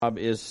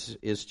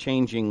is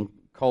changing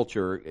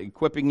culture,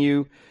 equipping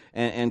you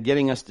and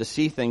getting us to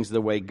see things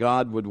the way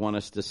God would want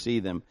us to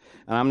see them.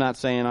 And I'm not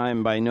saying I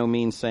am by no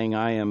means saying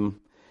I am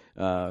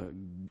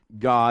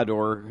God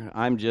or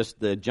I'm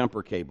just the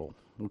jumper cable,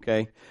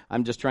 okay?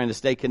 I'm just trying to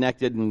stay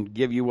connected and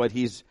give you what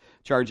He's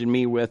charging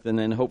me with, and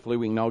then hopefully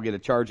we can all get a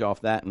charge off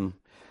that and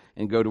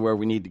go to where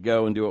we need to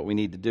go and do what we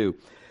need to do.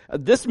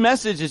 This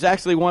message is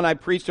actually one I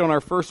preached on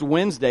our first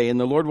Wednesday, and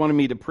the Lord wanted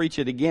me to preach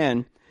it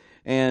again.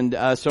 And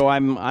so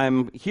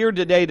I'm here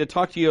today to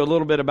talk to you a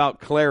little bit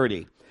about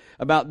clarity,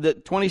 about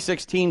that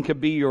 2016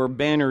 could be your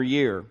banner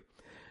year.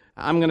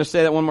 I'm going to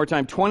say that one more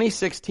time.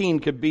 2016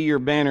 could be your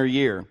banner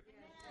year.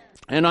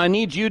 And I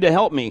need you to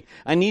help me.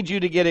 I need you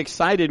to get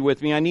excited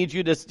with me. I need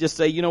you to just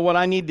say, you know what,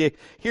 I need to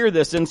hear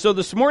this. And so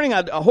this morning,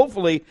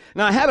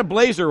 I had a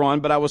blazer on,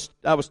 but I was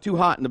too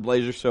hot in the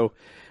blazer, so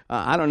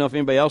I don't know if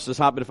anybody else is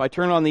hot, but if I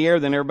turn on the air,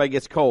 then everybody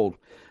gets cold.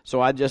 So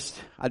I just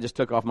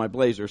took off my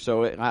blazer.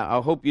 So I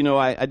hope you know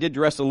I did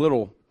dress a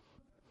little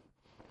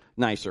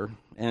nicer.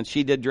 And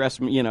she did dress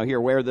me, here,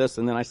 wear this.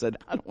 And then I said,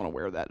 I don't want to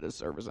wear that at this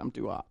service. I'm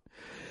too hot.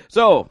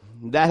 So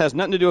that has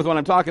nothing to do with what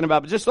I'm talking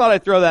about, but just thought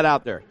I'd throw that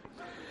out there.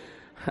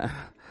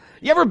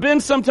 You ever been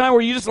sometime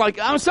where you just like,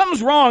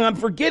 something's wrong. I'm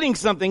forgetting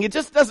something. It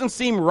just doesn't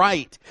seem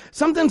right.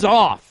 Something's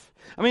off.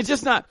 I mean, it's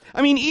just not,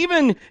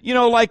 even,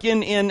 like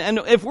and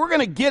if we're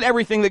going to get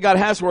everything that God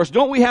has for us,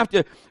 don't we have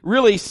to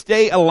really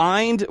stay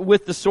aligned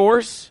with the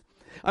source?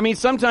 I mean,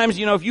 sometimes,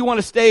 if you want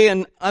to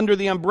stay under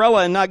the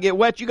umbrella and not get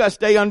wet, you got to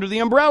stay under the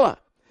umbrella.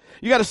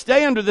 You got to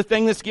stay under the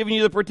thing that's giving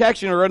you the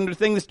protection or under the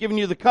thing that's giving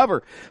you the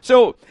cover.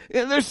 So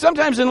there's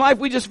sometimes in life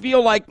we just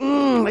feel like,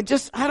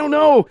 I don't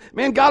know.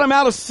 Man, God, I'm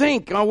out of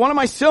sync. One of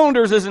my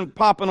cylinders isn't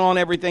popping on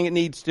everything it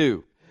needs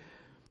to.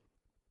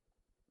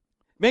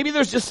 Maybe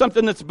there's just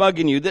something that's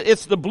bugging you.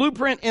 It's the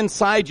blueprint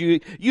inside you.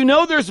 You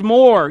know there's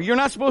more. You're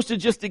not supposed to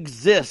just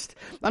exist.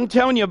 I'm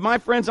telling you, my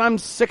friends, I'm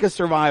sick of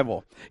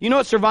survival. You know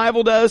what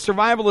survival does?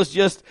 Survival is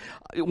just,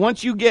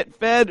 once you get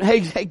fed,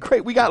 hey,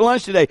 great, we got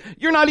lunch today.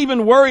 You're not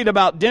even worried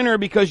about dinner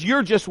because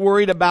you're just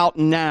worried about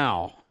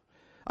now.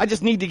 I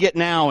just need to get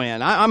now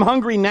in. I'm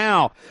hungry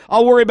now.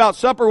 I'll worry about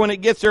supper when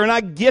it gets there, and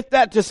I get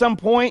that to some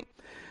point.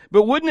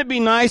 But wouldn't it be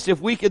nice if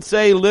we could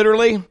say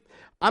literally,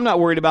 I'm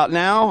not worried about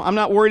now. I'm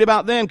not worried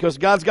about then because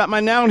God's got my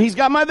now and He's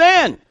got my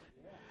then.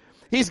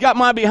 He's got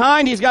my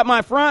behind. He's got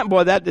my front.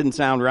 Boy, that didn't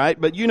sound right,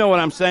 but you know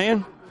what I'm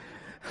saying.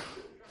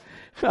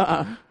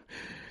 We're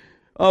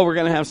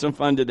going to have some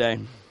fun today.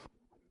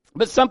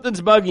 But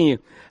something's bugging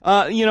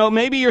you.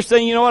 Maybe you're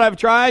saying, you know what, I've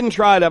tried and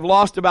tried. I've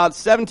lost about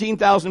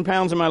 17,000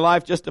 pounds in my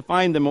life just to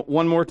find them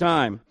one more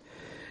time.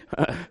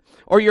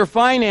 Or your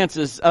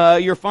finances are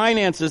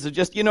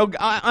just,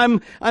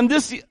 I'm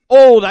this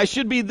old. I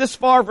should be this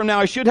far from now.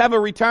 I should have a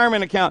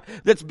retirement account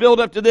that's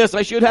built up to this.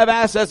 I should have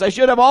assets. I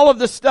should have all of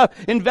this stuff,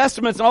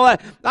 investments and all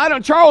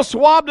that. Charles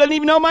Schwab doesn't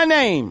even know my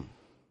name.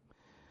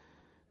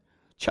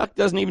 Chuck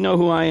doesn't even know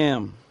who I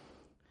am.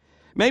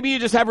 Maybe you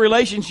just have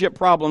relationship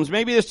problems.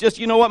 Maybe it's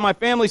just, my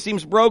family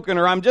seems broken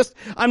or I'm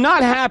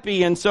not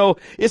happy. And so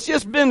it's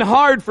just been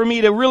hard for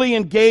me to really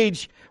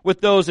engage with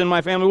those in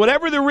my family.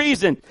 Whatever the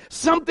reason,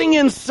 something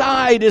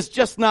inside is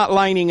just not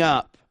lining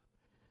up.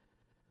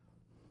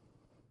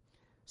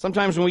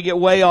 Sometimes when we get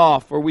way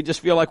off or we just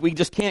feel like we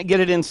just can't get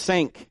it in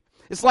sync.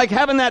 It's like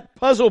having that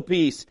puzzle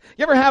piece.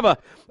 You ever have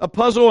a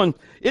puzzle and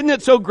isn't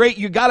it so great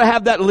you got to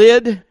have that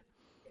lid?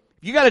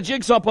 If you got a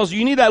jigsaw puzzle,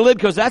 you need that lid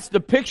because that's the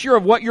picture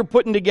of what you're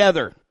putting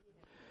together.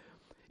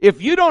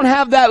 If you don't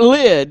have that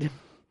lid,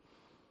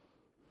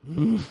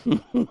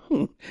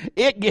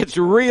 it gets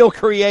real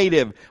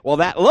creative. Well,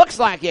 that looks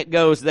like it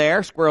goes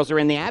there. Squirrels are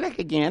in the attic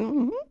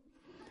again.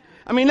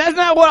 That's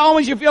not what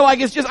always you feel like.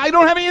 It's just, I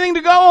don't have anything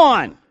to go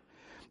on.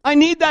 I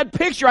need that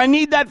picture. I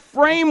need that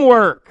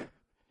framework.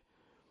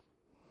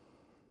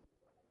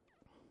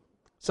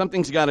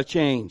 Something's got to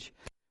change.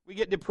 We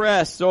get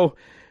depressed, so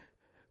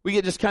we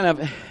get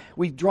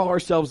we draw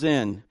ourselves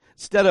in.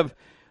 Instead of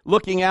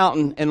looking out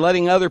and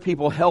letting other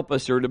people help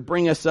us or to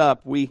bring us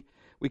up, we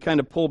kind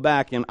of pull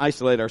back and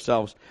isolate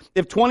ourselves.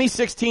 If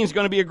 2016 is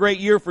going to be a great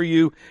year for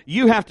you,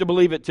 you have to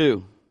believe it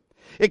too.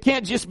 It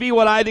can't just be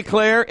what I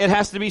declare. It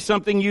has to be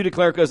something you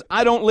declare because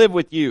I don't live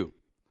with you.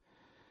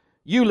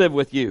 You live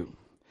with you.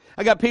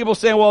 I got people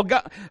saying, well,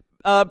 God,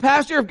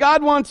 Pastor, if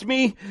God wants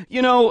me,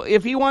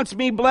 if He wants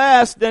me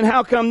blessed, then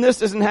how come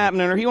this isn't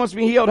happening? Or He wants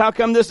me healed, how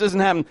come this isn't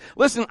happening?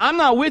 Listen, I'm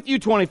not with you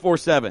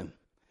 24/7.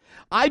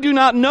 I do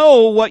not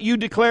know what you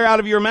declare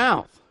out of your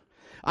mouth.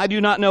 I do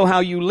not know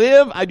how you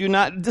live.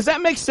 Does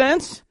that make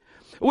sense?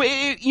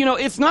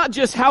 It's not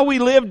just how we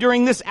live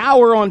during this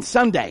hour on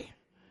Sunday.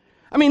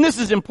 This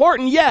is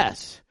important,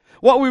 yes.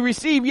 What we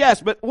receive,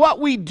 yes, but what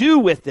we do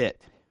with it.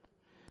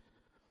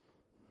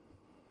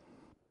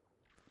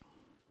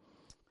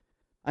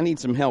 I need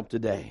some help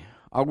today.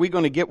 Are we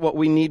going to get what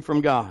we need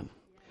from God?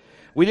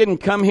 We didn't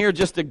come here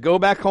just to go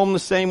back home the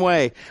same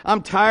way.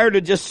 I'm tired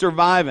of just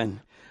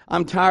surviving.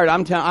 I'm tired.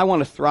 I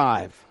want to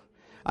thrive.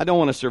 I don't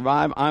want to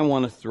survive. I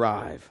want to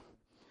thrive.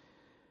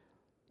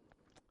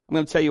 I'm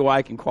going to tell you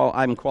why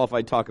I'm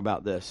qualified to talk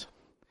about this.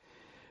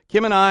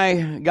 Kim and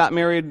I got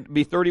married, it'd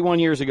be 31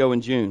 years ago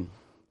in June.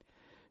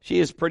 She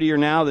is prettier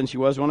now than she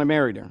was when I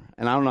married her,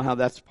 and I don't know how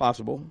that's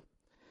possible.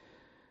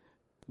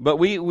 But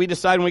we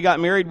decided when we got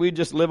married, we'd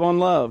just live on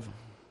love.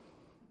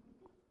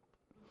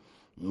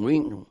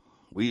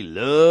 We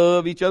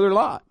love each other a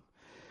lot.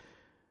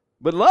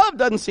 But love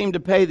doesn't seem to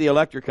pay the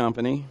electric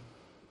company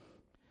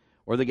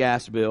or the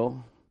gas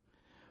bill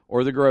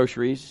or the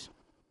groceries,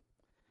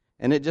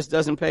 and it just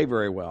doesn't pay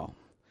very well.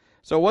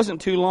 So it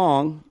wasn't too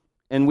long,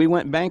 and we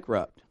went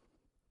bankrupt.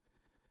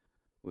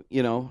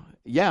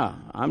 Yeah,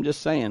 I'm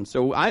just saying.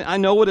 So I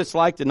know what it's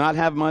like to not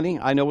have money.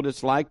 I know what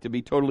it's like to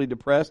be totally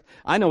depressed.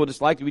 I know what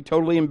it's like to be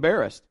totally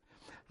embarrassed.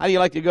 How do you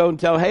like to go and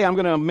tell, hey, I'm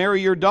going to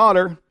marry your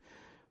daughter,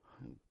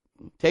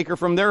 take her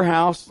from their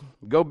house,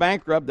 go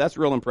bankrupt? That's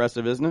real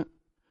impressive, isn't it?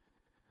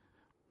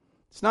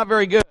 It's not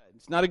very good.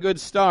 It's not a good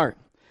start.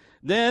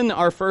 Then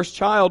our first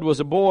child was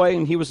a boy,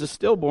 and he was a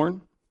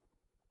stillborn.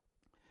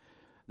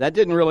 That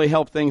didn't really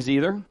help things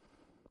either.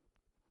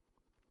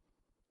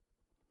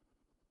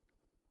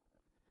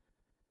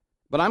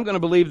 But I'm going to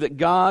believe that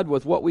God,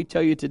 with what we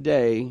tell you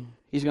today,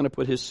 He's going to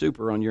put His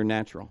super on your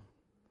natural.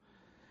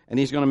 And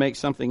He's going to make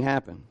something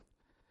happen.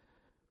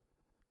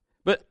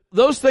 But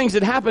those things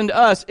that happen to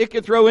us, it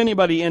could throw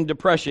anybody in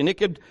depression. It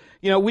could,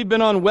 we've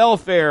been on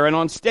welfare and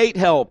on state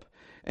help.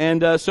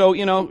 And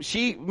so,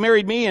 she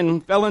married me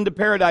and fell into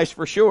paradise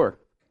for sure.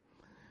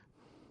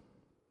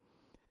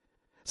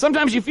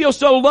 Sometimes you feel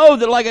so low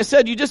that, like I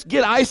said, you just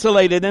get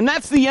isolated. And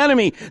that's the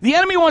enemy. The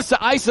enemy wants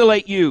to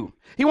isolate you.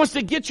 He wants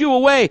to get you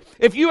away.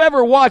 If you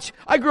ever watch,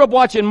 I grew up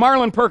watching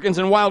Marlon Perkins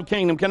in Wild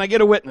Kingdom. Can I get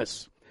a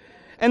witness?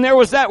 And there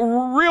was that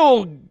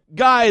real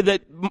guy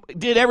that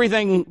did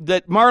everything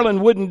that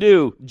Marlon wouldn't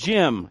do,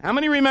 Jim. How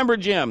many remember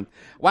Jim?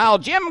 While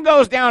Jim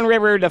goes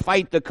downriver to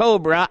fight the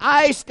cobra,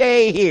 I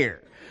stay here.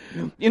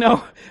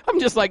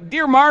 I'm just like,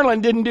 dear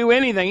Marlon didn't do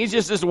anything. He's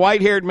just this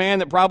white-haired man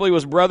that probably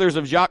was brothers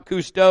of Jacques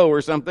Cousteau or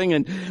something.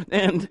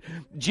 And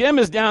Jim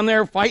is down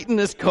there fighting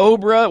this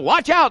cobra.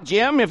 Watch out,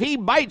 Jim. If he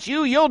bites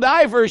you, you'll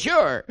die for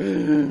sure.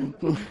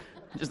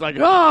 Just like,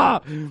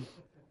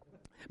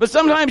 But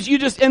sometimes you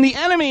just, and the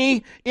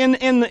enemy in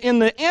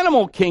the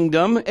animal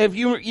kingdom, if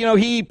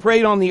he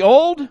preyed on the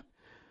old,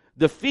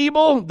 the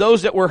feeble,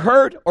 those that were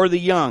hurt, or the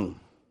young.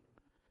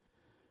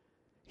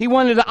 He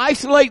wanted to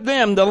isolate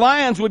them. The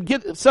lions would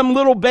get some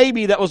little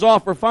baby that was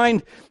off, or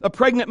find a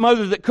pregnant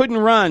mother that couldn't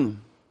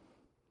run,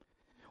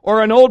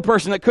 or an old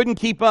person that couldn't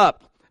keep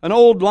up, an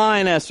old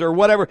lioness or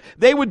whatever.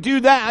 They would do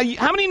that.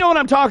 How many know what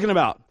I'm talking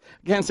about?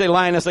 I can't say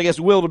lioness, I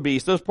guess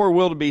wildebeest. Those poor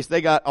wildebeest,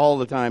 they got all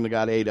the time, they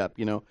got ate up,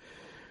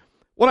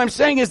 What I'm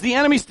saying is the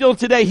enemy still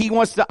today, he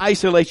wants to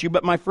isolate you,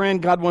 but my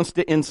friend, God wants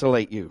to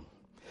insulate you.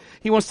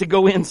 He wants to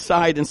go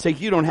inside and say,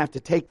 you don't have to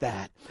take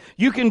that.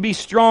 You can be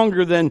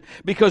stronger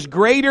because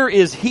greater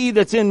is He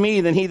that's in me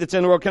than he that's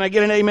in the world. Can I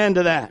get an amen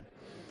to that?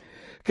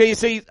 Okay, you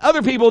see,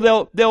 other people,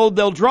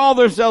 they'll draw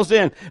themselves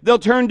in. They'll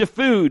turn to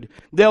food.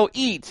 They'll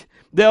eat.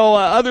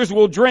 Others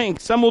will drink.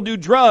 Some will do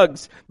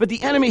drugs. But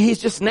the enemy, he's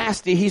just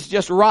nasty. He's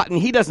just rotten.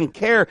 He doesn't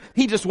care.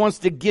 He just wants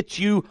to get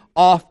you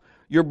off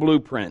your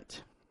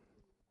blueprint.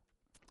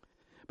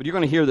 But you're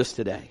going to hear this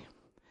today.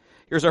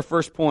 Here's our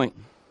first point.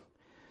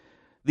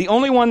 The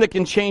only one that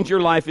can change your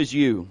life is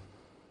you.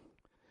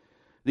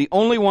 The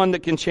only one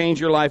that can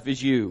change your life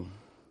is you.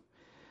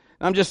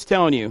 I'm just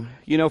telling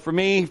you, for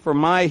me, for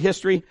my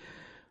history,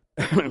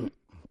 the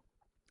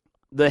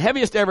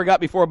heaviest I ever got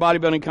before a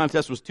bodybuilding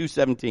contest was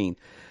 217.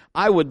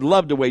 I would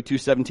love to weigh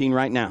 217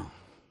 right now.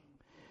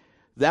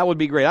 That would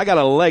be great. I got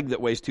a leg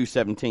that weighs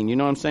 217. You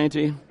know what I'm saying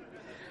to you?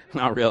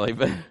 Not really,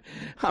 but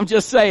I'm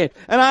just saying.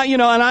 And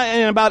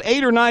in about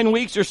 8 or 9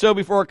 weeks or so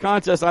before a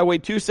contest, I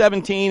weighed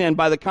 217, and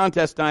by the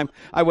contest time,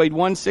 I weighed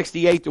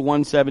 168 to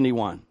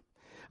 171.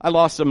 I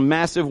lost some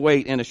massive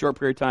weight in a short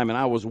period of time, and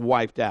I was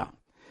wiped out.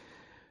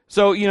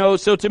 So,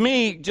 so to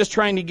me, just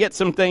trying to get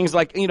some things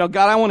like, God,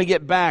 I want to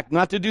get back,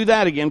 not to do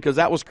that again, because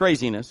that was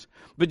craziness,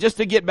 but just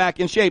to get back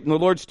in shape. And the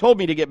Lord's told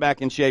me to get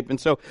back in shape, and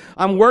so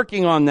I'm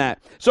working on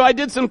that. So I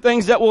did some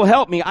things that will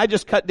help me. I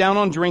just cut down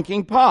on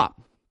drinking pop.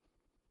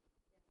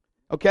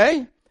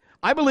 Okay?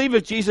 I believe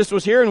if Jesus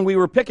was here and we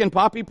were picking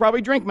pop, he'd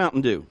probably drink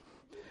Mountain Dew.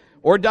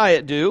 Or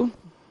Diet Dew.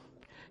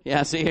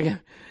 Yeah, see,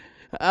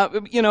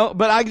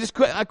 but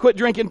I quit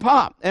drinking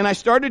pop. And I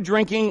started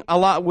drinking a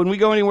lot. When we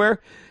go anywhere,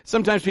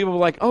 sometimes people are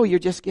like, oh, you're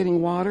just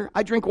getting water?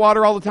 I drink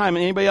water all the time.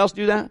 Anybody else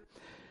do that?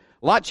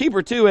 A lot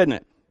cheaper too, isn't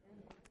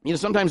it?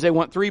 Sometimes they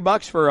want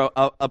 $3 for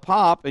a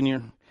pop,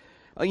 and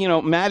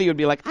Maddie would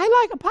be like, I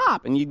like a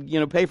pop. And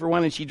you pay for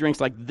one, and she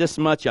drinks like this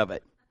much of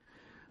it.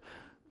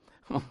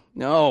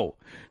 No,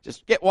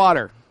 just get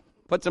water,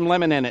 put some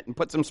lemon in it, and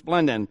put some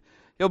Splenda in.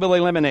 Hillbilly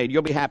lemonade,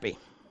 you'll be happy.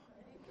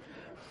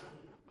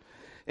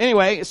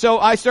 Anyway, so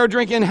I started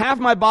drinking half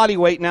my body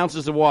weight in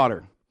ounces of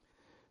water.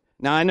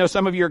 Now, I know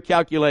some of you are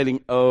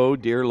calculating, oh,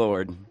 dear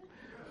Lord.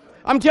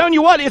 I'm telling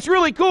you what, it's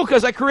really cool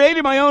because I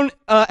created my own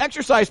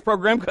exercise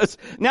program because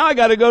now I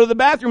got to go to the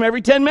bathroom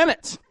every 10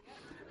 minutes.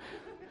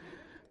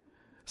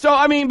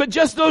 So, but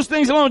just those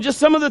things alone, just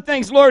some of the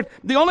things, Lord,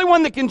 the only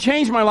one that can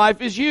change my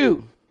life is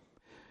you.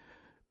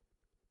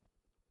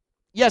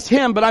 Yes,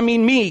 him, but I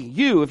mean me,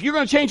 you. If you're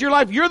going to change your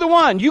life, you're the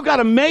one. You got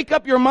to make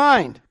up your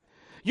mind.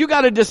 You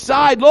got to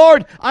decide,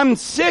 Lord, I'm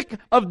sick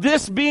of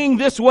this being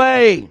this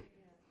way.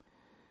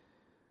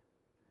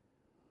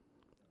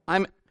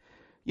 I'm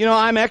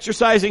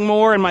exercising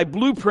more, and my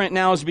blueprint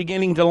now is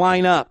beginning to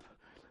line up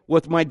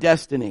with my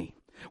destiny.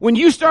 When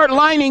you start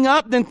lining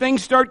up, then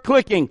things start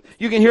clicking.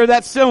 You can hear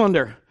that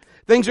cylinder.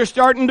 Things are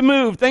starting to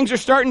move. Things are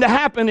starting to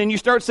happen, and you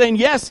start saying,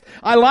 yes,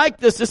 I like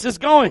this. This is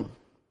going.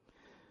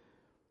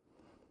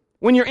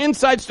 When your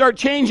insides start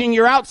changing,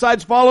 your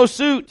outsides follow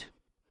suit.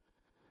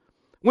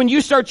 When you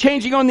start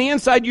changing on the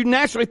inside,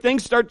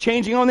 things start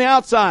changing on the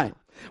outside.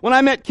 When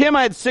I met Kim,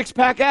 I had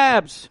 6-pack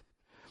abs.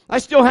 I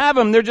still have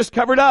them. They're just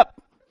covered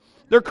up.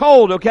 They're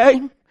cold,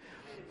 okay?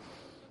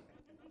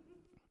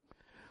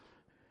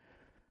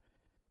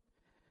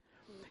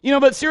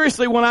 But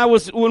seriously,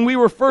 when we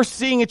were first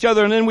seeing each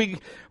other, and then we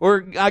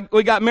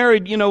got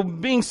married,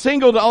 being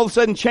single to all of a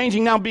sudden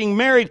changing, now being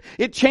married,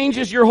 it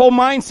changes your whole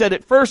mindset.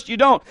 At first, you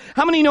don't.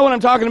 How many know what I'm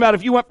talking about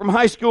if you went from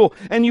high school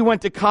and you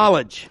went to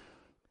college?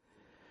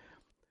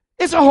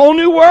 It's a whole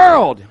new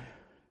world.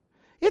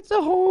 It's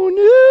a whole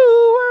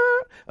new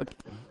world. Okay.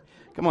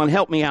 Come on,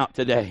 help me out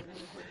today.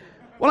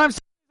 When I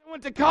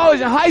went to college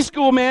and high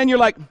school, man, you're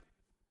like,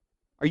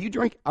 are you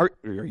drinking? Are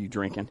you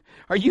drinking?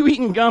 Are you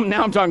eating gum?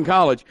 Now I'm talking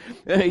college.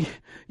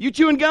 You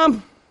chewing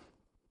gum?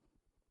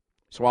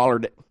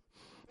 Swallowed it.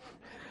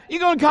 You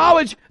go to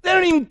college, they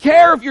don't even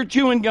care if you're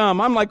chewing gum.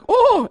 I'm like,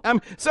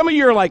 some of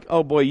you are like,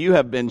 oh boy, you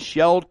have been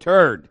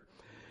sheltered.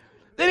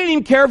 They didn't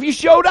even care if you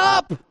showed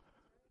up.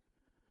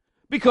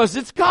 Because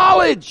it's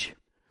college.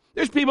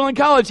 There's people in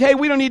college, hey,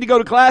 we don't need to go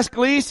to class,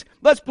 Gleese.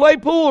 Let's play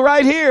pool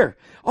right here.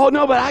 Oh,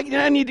 no, but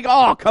I need to go.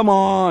 Oh, come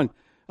on.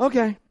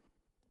 Okay.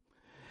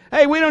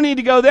 Hey, we don't need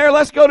to go there.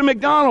 Let's go to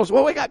McDonald's.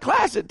 Well, we got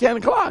class at 10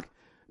 o'clock.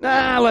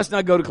 Nah, let's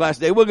not go to class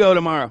today. We'll go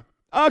tomorrow.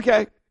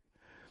 Okay.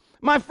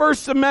 My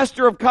first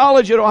semester of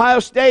college at Ohio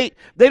State,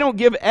 they don't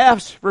give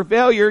F's for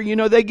failure.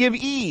 They give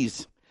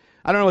E's.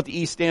 I don't know what the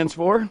E stands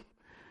for.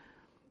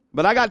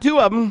 But I got 2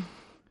 of them.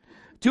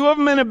 2 of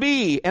them and a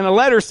B and a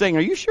letter saying,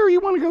 are you sure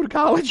you want to go to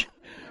college?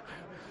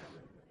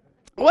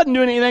 I wasn't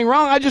doing anything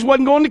wrong. I just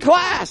wasn't going to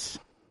class.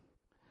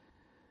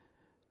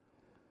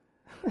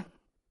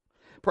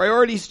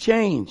 Priorities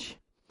change.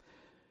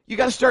 You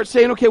got to start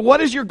saying, okay, what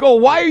is your goal?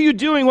 Why are you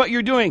doing what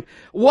you're doing?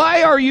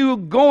 Why are you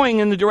going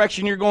in the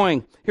direction you're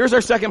going? Here's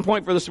our second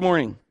point for this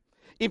morning.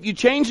 If you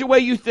change the way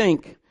you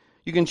think,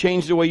 you can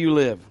change the way you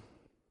live.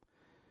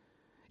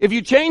 If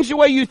you change the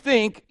way you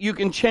think, you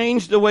can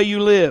change the way you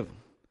live.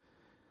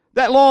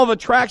 That law of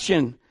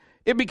attraction,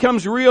 it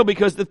becomes real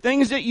because the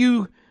things that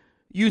you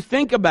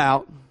think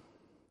about,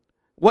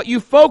 what you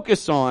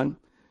focus on,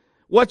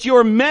 what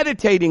you're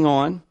meditating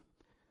on,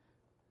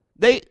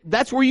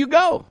 that's where you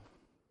go.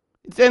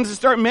 It tends to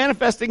start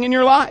manifesting in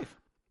your life.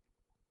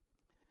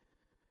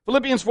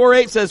 Philippians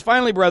 4:8 says,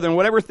 finally, brethren,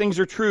 whatever things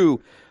are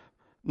true,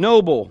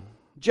 noble,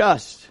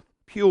 just,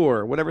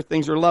 pure, whatever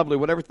things are lovely,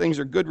 whatever things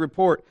are good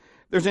report,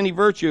 if there's any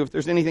virtue, if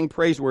there's anything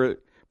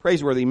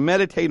praiseworthy,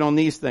 meditate on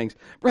these things.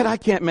 Brett, I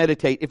can't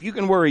meditate. If you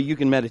can worry, you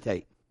can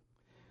meditate.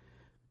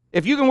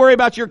 If you can worry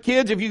about your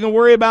kids, if you can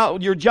worry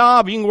about your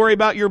job, you can worry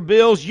about your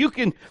bills, you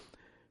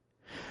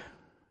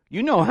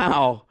know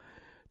how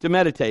to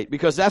meditate,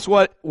 because that's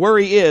what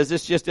worry is.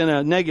 It's just in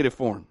a negative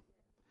form.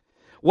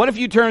 What if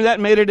you turned that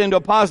and made it into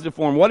a positive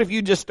form? What if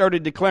you just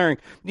started declaring,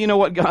 you know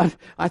what, God,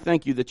 I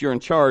thank you that you're in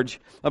charge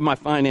of my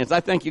finance. I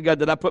thank you, God,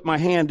 that I put my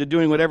hand to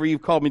doing whatever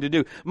you've called me to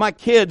do. My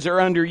kids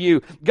are under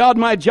you. God,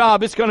 my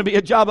job, it's going to be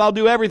a job. I'll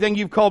do everything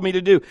you've called me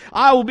to do.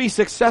 I will be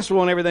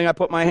successful in everything I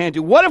put my hand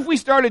to. What if we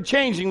started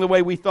changing the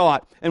way we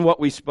thought and what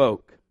we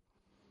spoke?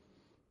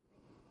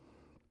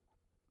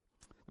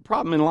 The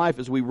problem in life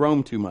is we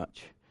roam too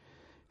much.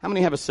 How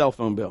many have a cell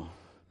phone bill?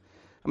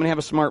 How many have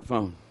a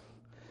smartphone?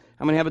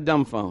 How many have a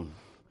dumb phone?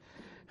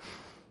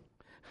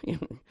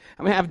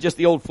 How many have just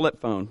the old flip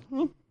phone?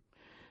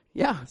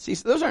 Yeah, see,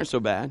 so those aren't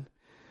so bad.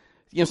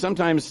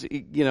 Sometimes,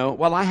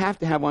 well, I have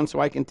to have one so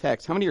I can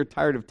text. How many are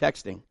tired of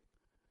texting?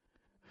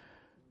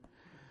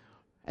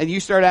 And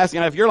you start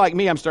asking, if you're like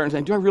me, I'm starting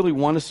saying, do I really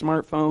want a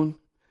smartphone?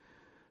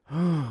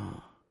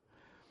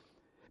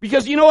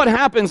 Because you know what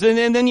happens,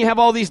 and then you have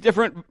all these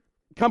different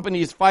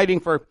companies fighting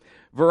for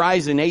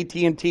Verizon,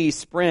 AT&T,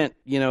 Sprint,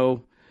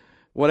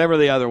 whatever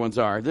the other ones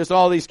are. There's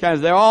all these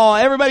kinds.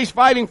 Everybody's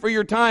fighting for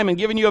your time and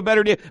giving you a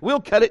better deal.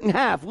 We'll cut it in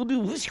half. We'll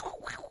do,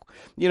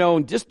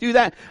 just do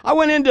that. I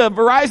went into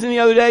Verizon the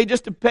other day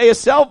just to pay a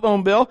cell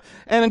phone bill,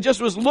 and I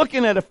just was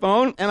looking at a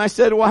phone, and I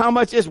said, well, how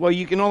much is? Well,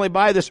 you can only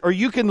buy this, or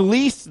you can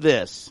lease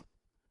this.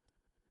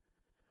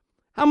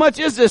 How much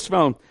is this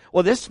phone?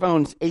 Well, this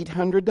phone's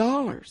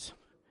 $800.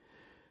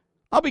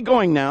 I'll be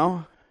going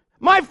now.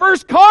 My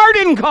first car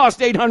didn't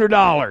cost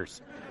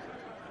 $800.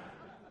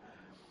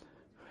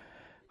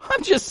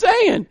 I'm just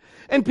saying.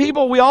 And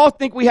people, we all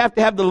think we have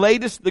to have the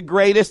latest, the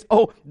greatest.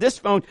 Oh, this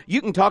phone,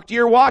 you can talk to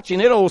your watch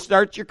and it'll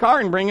start your car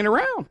and bring it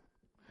around.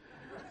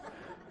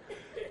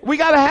 We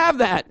got to have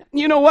that.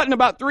 You know what? In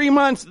about 3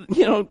 months,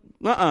 you'll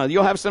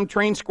have some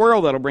trained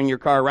squirrel that'll bring your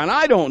car around.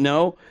 I don't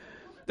know.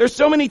 There's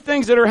so many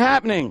things that are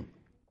happening.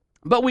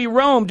 But we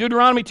roam.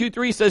 Deuteronomy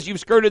 2:3 says, you've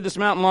skirted this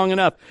mountain long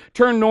enough.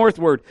 Turn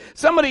northward.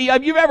 Somebody,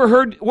 have you ever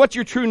heard, what's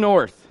your true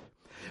north?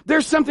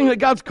 There's something that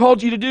God's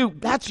called you to do.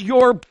 That's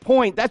your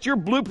point. That's your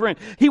blueprint.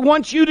 He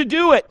wants you to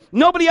do it.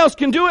 Nobody else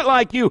can do it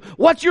like you.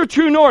 What's your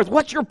true north?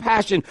 What's your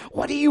passion?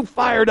 What are you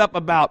fired up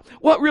about?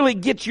 What really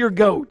gets your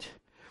goat?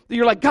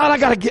 You're like, God, I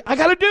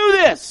gotta do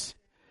this.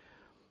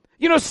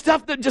 You know,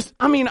 stuff that just,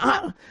 I'm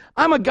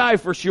a guy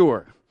for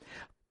sure.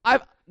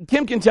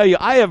 Kim can tell you,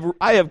 I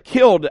have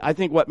killed, I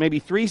think, maybe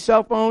 3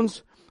 cell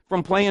phones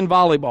from playing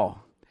volleyball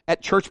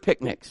at church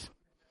picnics.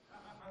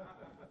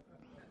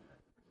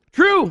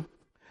 True.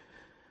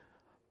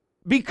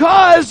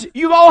 Because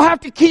you all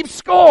have to keep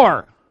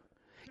score.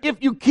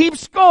 If you keep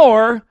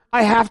score,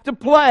 I have to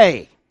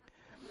play.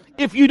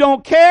 If you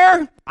don't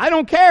care, I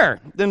don't care.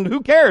 Then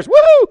who cares?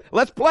 Woo!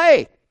 Let's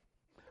play.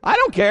 I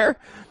don't care.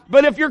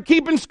 But if you're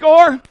keeping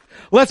score,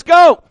 let's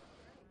go.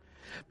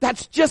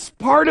 That's just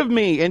part of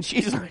me. And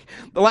she's like,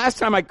 the last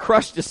time I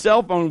crushed a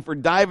cell phone for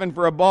diving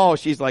for a ball,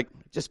 she's like,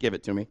 just give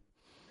it to me.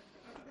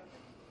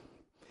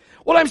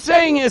 What I'm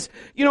saying is,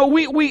 you know,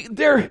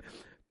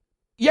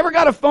 you ever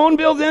got a phone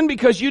bill then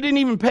because you didn't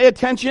even pay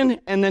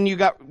attention and then you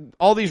got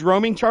all these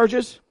roaming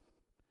charges?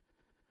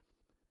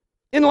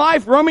 In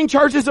life, roaming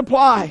charges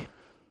apply.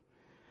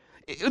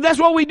 That's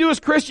what we do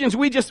as Christians.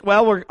 We just,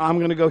 I'm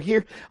going to go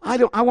here. I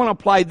want to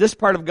apply this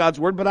part of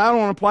God's word, but I don't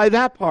want to apply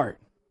that part.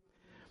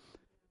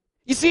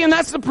 You see, and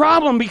that's the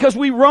problem, because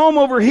we roam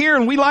over here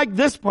and we like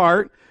this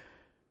part.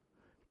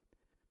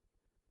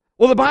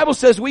 Well, the Bible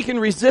says we can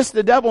resist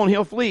the devil and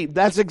he'll flee.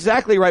 That's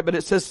exactly right, but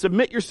it says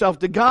submit yourself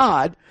to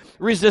God,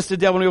 resist the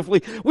devil and he'll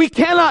flee. We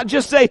cannot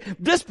just say,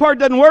 this part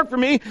doesn't work for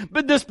me,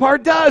 but this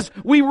part does.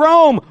 We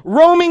roam.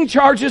 Roaming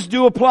charges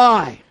do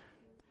apply.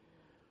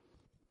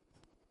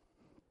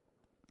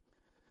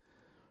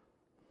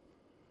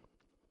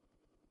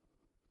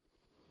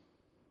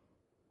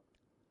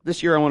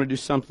 This year I want to do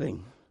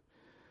something.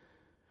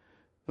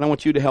 And I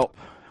want you to help.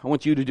 I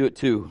want you to do it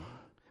too.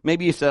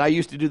 Maybe you said, I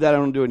used to do that, I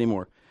don't do it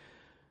anymore.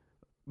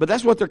 But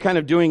that's what they're kind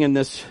of doing in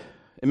this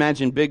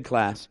Imagine Big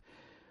class.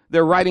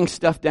 They're writing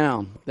stuff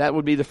down. That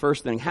would be the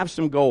first thing. Have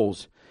some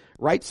goals.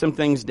 Write some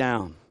things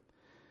down.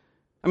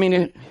 I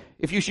mean,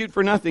 if you shoot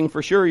for nothing,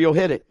 for sure you'll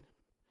hit it.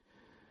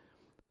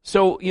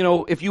 So, you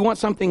know, if you want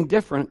something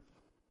different,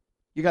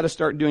 you got to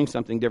start doing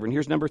something different.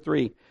 Here's number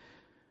 3.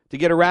 To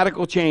get a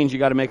radical change, you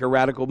got to make a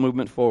radical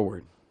movement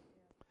forward.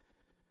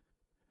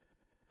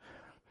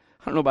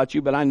 I don't know about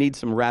you, but I need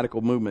some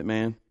radical movement,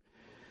 man.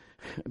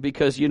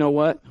 Because you know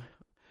what?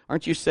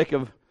 Aren't you sick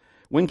of,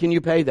 when can you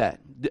pay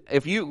that?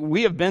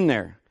 We have been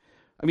there.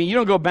 I mean, you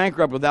don't go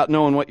bankrupt without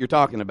knowing what you're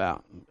talking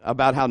about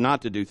how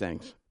not to do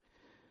things.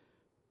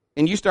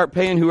 And you start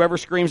paying whoever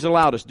screams the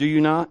loudest, do you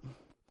not?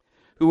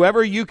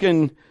 Whoever you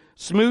can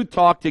smooth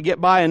talk to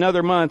get by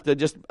another month to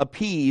just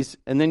appease,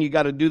 and then you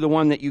got to do the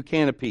one that you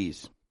can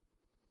appease.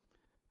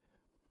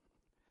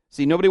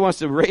 See, nobody wants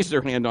to raise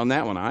their hand on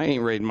that one. I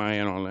ain't raising my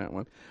hand on that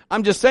one.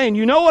 I'm just saying,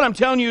 you know what I'm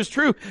telling you is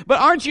true. But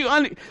aren't you,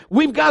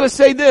 we've got to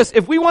say this.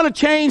 If we want to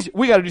change,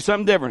 we got to do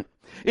something different.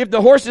 If the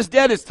horse is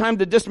dead, it's time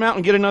to dismount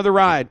and get another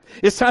ride.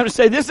 It's time to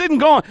say, this isn't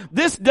going,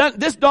 this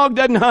dog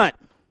doesn't hunt.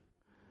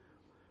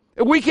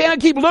 We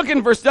can't keep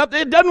looking for stuff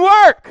that doesn't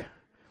work.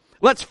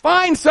 Let's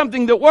find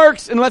something that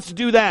works and let's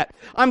do that.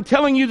 I'm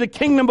telling you, the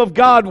kingdom of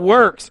God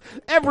works.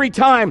 Every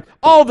time,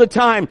 all the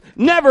time,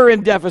 never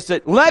in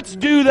deficit. Let's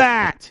do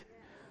that.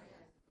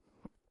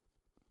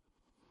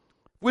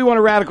 We want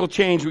a radical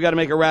change. We got to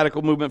make a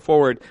radical movement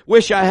forward.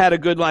 Wish I had a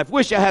good life.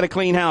 Wish I had a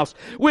clean house.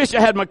 Wish I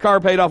had my car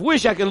paid off.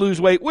 Wish I could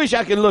lose weight. Wish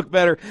I could look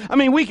better. I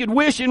mean, we could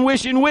wish and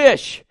wish and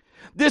wish.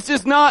 This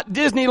is not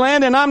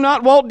Disneyland and I'm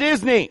not Walt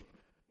Disney.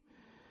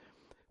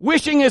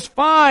 Wishing is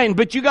fine,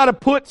 but you got to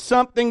put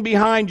something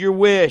behind your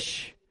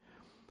wish.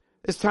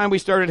 It's time we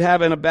started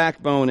having a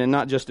backbone and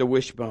not just a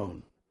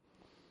wishbone.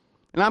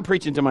 And I'm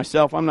preaching to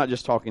myself. I'm not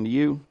just talking to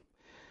you.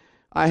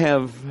 I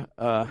have,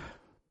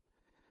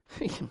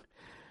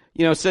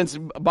 since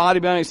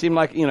bodybuilding seemed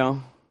like,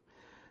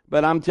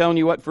 but I'm telling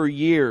you what, for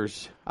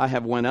years, I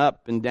have went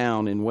up and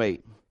down in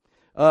weight.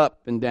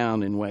 Up and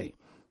down in weight.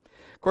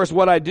 Of course,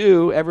 what I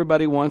do,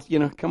 everybody wants,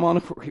 come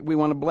on, we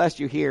want to bless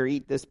you here,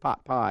 eat this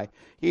pot pie.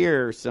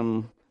 Here's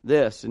some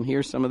this and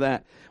here's some of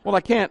that. Well,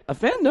 I can't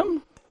offend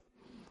them.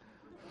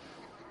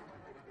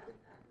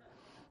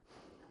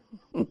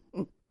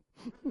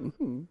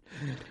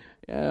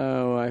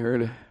 Oh, I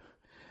heard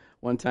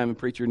one time a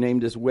preacher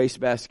named his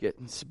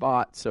wastebasket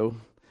Spot, so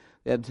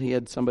he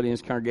had somebody in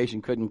his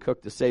congregation couldn't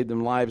cook to save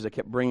them lives. I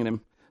kept bringing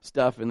him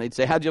stuff, and they'd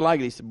say, how'd you like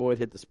it? He said, boy, it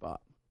hit the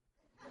spot.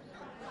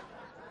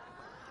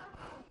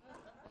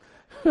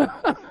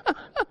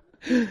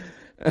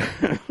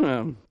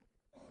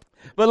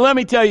 But let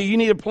me tell you, you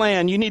need a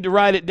plan. You need to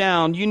write it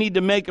down. You need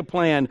to make a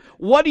plan.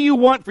 What do you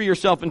want for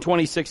yourself in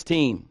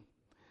 2016?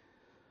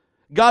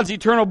 God's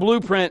eternal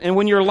blueprint, and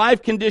when your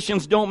life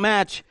conditions don't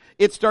match,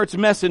 it starts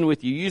messing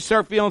with you. You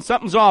start feeling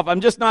something's off.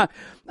 I'm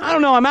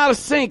out of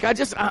sync.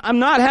 I'm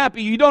not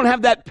happy. You don't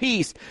have that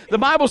peace. The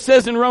Bible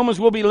says in Romans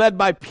we'll be led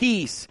by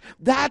peace.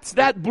 That's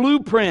that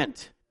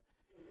blueprint.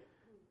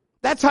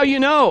 That's how you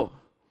know.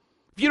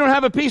 If you don't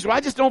have a peace, well, I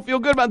just don't feel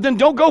good about it, then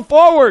don't go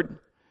forward.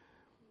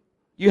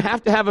 You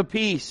have to have a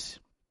peace.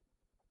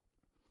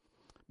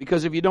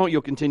 Because if you don't,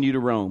 you'll continue to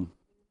roam.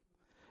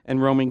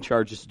 And roaming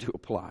charges do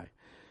apply.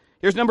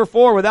 Here's number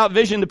 4. Without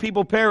vision, the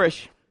people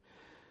perish.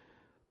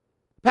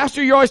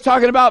 Pastor, you're always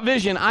talking about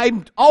vision.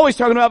 I'm always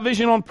talking about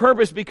vision on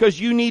purpose because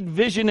you need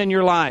vision in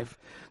your life.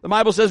 The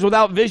Bible says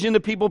without vision, the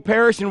people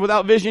perish, and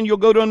without vision, you'll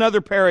go to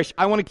another parish.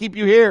 I want to keep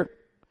you here.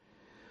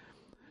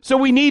 So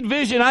we need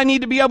vision. I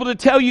need to be able to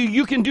tell you,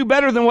 you can do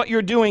better than what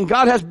you're doing.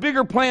 God has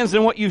bigger plans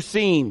than what you've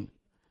seen.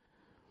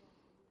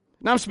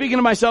 Now I'm speaking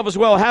to myself as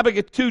well.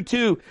 Habakkuk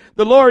 2:2.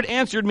 The Lord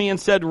answered me and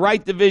said,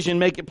 write the vision,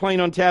 make it plain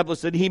on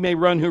tablets, that he may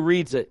run who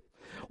reads it.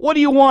 What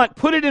do you want?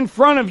 Put it in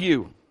front of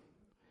you.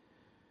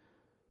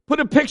 Put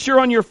a picture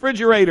on your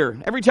refrigerator.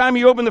 Every time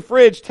you open the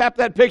fridge, tap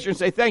that picture and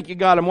say, thank you,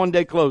 God, I'm one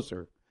day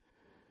closer.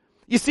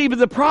 You see, but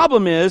the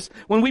problem is,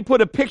 when we put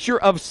a picture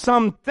of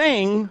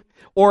something,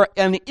 or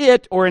an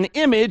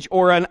image,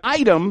 or an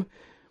item,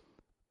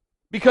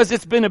 because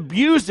it's been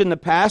abused in the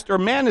past, or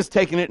man has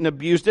taken it and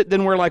abused it,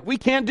 then we're like, we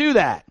can't do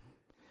that.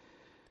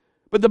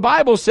 But the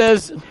Bible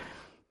says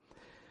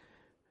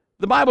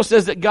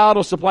that God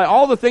will supply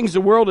all the things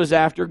the world is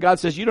after. God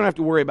says, you don't have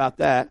to worry about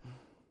that.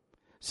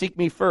 Seek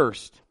me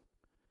first.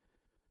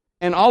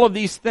 And all of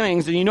these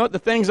things, and you know what the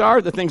things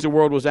are? The things the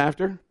world was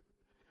after.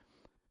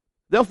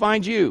 They'll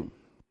find you.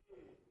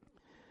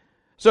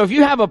 So if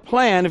you have a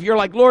plan, if you're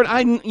like, Lord,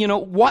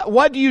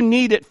 what do you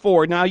need it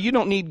for? Now, you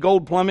don't need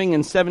gold plumbing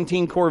and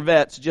 17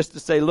 Corvettes just to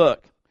say,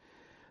 look,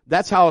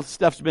 that's how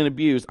stuff's been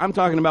abused. I'm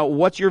talking about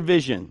what's your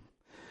vision?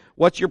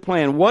 What's your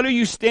plan? What are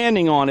you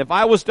standing on? If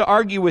I was to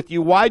argue with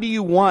you, why do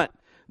you want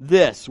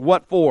this?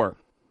 What for?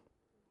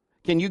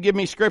 Can you give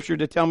me scripture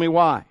to tell me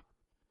why?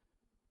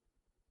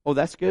 Oh,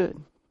 that's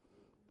good.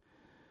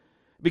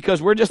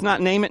 Because we're just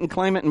not name it and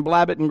claim it and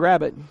blab it and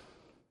grab it.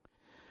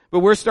 But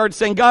we're starting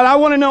saying, God, I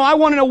want to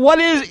know what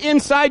is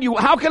inside you.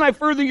 How can I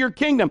further your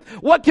kingdom?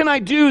 What can I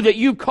do that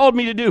you've called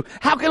me to do?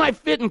 How can I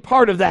fit in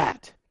part of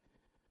that?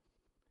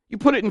 You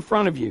put it in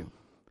front of you.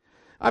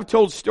 I've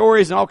told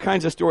stories and all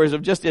kinds of stories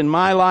of just in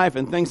my life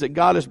and things that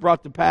God has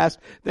brought to pass,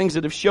 things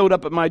that have showed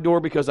up at my door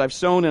because I've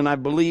sown and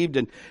I've believed,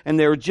 and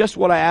they were just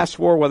what I asked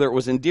for, whether it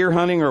was in deer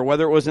hunting or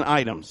whether it was in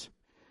items.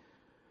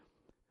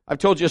 I've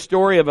told you a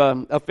story of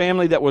a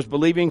family that was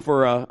believing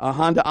for a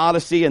Honda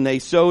Odyssey, and they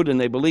sowed and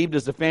they believed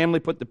as a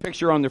family, put the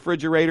picture on the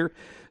refrigerator.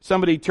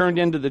 Somebody turned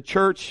into the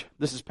church.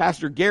 This is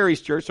Pastor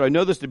Gary's church, so I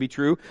know this to be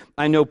true.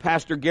 I know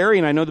Pastor Gary,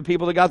 and I know the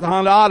people that got the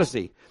Honda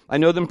Odyssey. I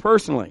know them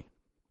personally.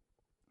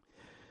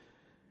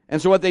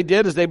 And so what they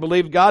did is they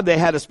believed God. They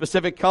had a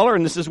specific color,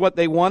 and this is what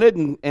they wanted.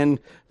 And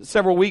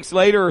several weeks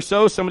later or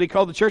so, somebody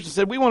called the church and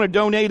said, we want to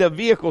donate a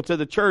vehicle to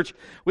the church.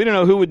 We don't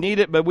know who would need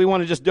it, but we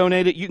want to just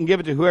donate it. You can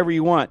give it to whoever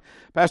you want.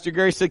 Pastor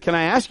Gary said, can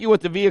I ask you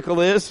what the vehicle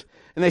is?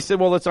 And they said,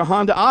 well, it's a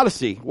Honda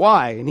Odyssey.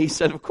 Why? And he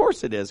said, of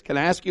course it is. Can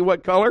I ask you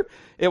what color?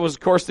 It was, of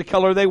course, the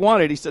color they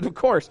wanted. He said, of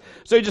course.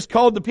 So he just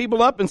called the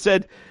people up and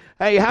said,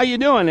 hey, how you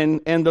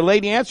doing? And the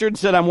lady answered and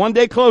said, I'm one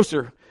day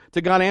closer to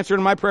God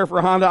answering my prayer for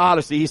a Honda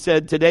Odyssey. He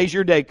said, today's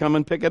your day. Come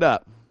and pick it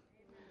up.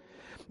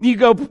 You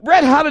go,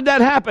 Brett, how did that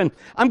happen?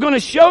 I'm going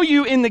to show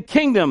you in the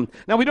kingdom.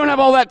 Now, we don't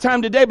have all that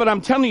time today, but I'm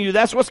telling you,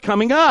 that's what's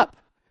coming up.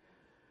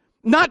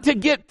 Not to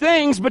get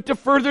things, but to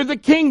further the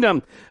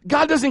kingdom.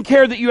 God doesn't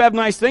care that you have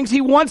nice things.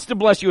 He wants to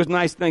bless you with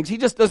nice things. He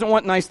just doesn't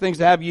want nice things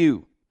to have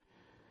you.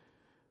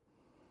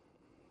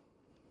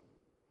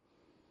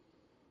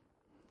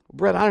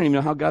 Brett, I don't even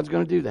know how God's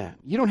going to do that.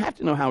 You don't have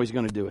to know how He's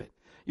going to do it.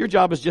 Your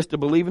job is just to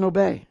believe and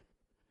obey.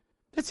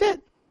 That's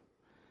it.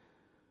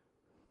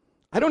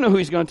 I don't know who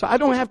He's going to talk. I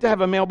don't have to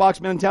have a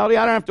mailbox mentality.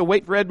 I don't have to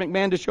wait for Ed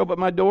McMahon to show up at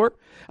my door.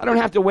 I don't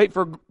have to wait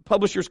for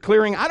Publishers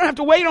Clearing. I don't have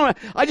to wait on it.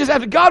 I just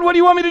have to, God, what do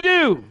you want me to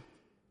do?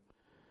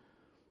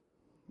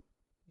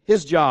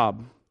 His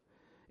job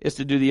is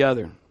to do the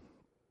other.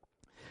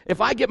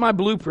 If I get my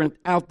blueprint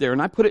out there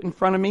and I put it in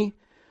front of me,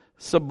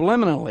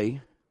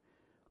 subliminally,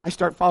 I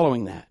start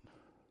following that.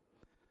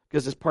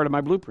 Because it's part of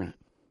my blueprint.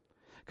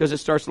 Because it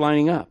starts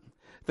lining up.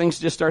 Things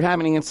just start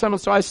happening. And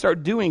so I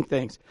start doing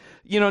things.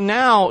 You know,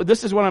 now,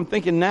 this is what I'm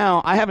thinking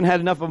now. I haven't had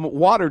enough of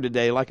water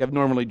today like I've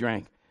normally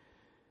drank.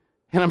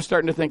 And I'm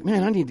starting to think,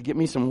 man, I need to get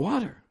me some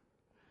water.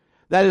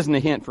 That isn't a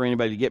hint for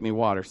anybody to get me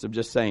water, so I'm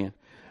just saying.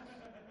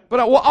 But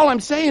all I'm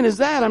saying is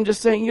that. I'm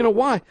just saying, you know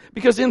why?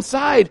 Because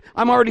inside,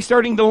 I'm already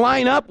starting to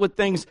line up with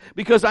things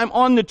because I'm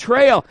on the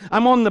trail.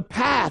 I'm on the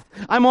path.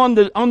 I'm on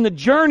the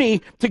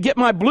journey to get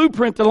my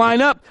blueprint to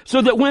line up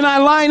so that when I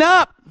line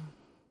up,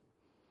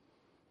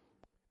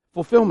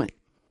 fulfillment,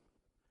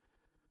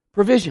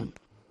 provision.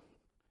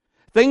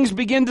 Things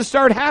begin to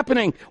start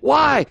happening.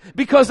 Why?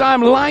 Because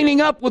I'm lining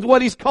up with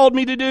what He's called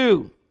me to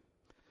do.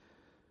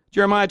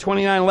 Jeremiah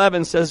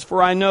 29:11 says,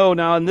 for I know,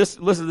 now, and this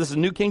is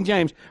New King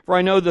James, for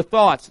I know the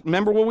thoughts.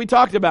 Remember what we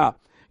talked about.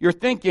 Your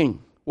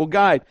thinking will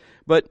guide.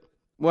 But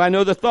I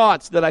know the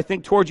thoughts that I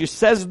think towards you,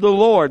 says the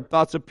Lord,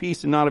 thoughts of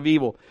peace and not of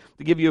evil,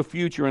 to give you a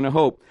future and a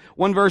hope.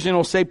 One version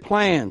will say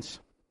plans.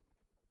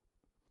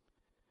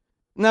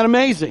 Isn't that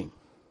amazing?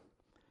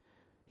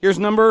 Here's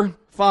number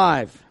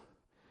 5.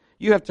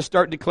 You have to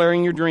start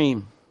declaring your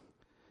dream.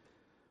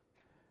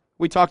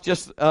 We talked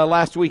just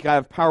last week, I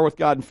have power with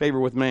God and favor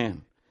with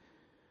man.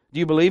 Do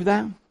you believe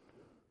that?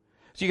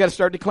 So you got to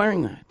start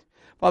declaring that.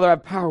 Father, I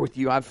have power with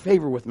you. I have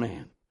favor with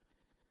man.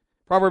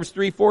 Proverbs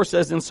 3:4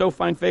 says, and so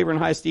find favor and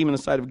high esteem in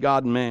the sight of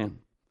God and man.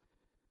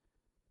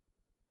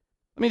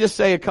 Let me just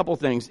say a couple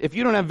things. If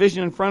you don't have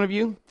vision in front of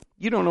you,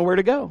 you don't know where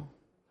to go.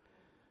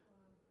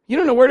 You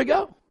don't know where to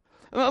go.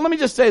 Let me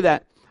just say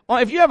that.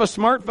 If you have a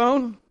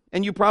smartphone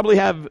and you probably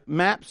have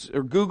maps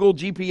or Google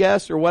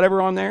GPS or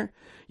whatever on there,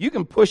 you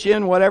can push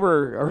in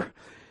whatever. Or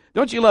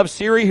don't you love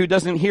Siri, who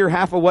doesn't hear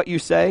half of what you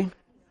say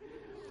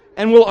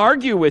and will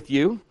argue with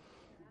you?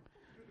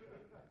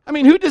 I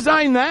mean, who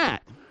designed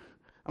that?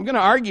 I'm going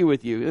to argue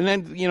with you. And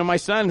then, my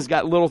son's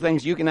got little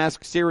things. You can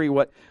ask Siri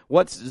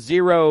what's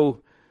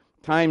 0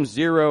 times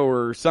 0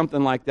 or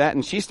something like that.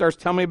 And she starts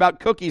telling me about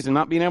cookies and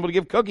not being able to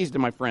give cookies to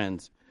my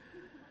friends.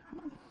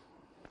 I'm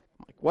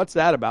like, what's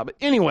that about? But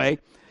anyway,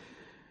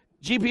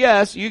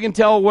 GPS, you can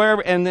tell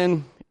wherever.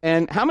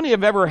 And how many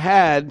have ever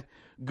had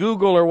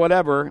Google or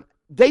whatever?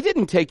 They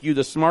didn't take you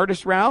the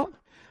smartest route.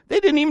 They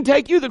didn't even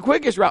take you the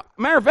quickest route.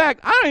 Matter of fact,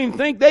 I don't even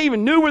think they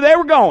even knew where they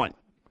were going.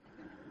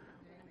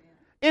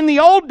 In the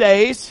old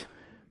days,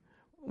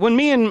 when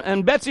me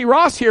and Betsy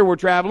Ross here were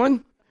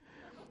traveling,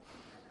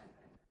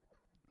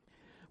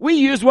 we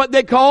used what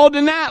they called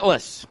an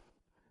atlas.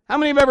 How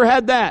many have ever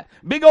had that?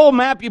 Big old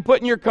map you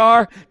put in your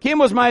car. Kim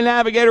was my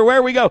navigator.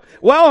 Where we go?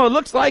 Well, it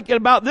looks like at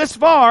about this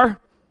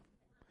far,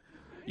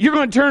 you're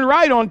going to turn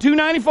right on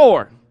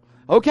 294.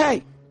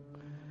 Okay.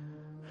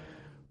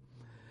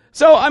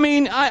 So,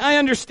 I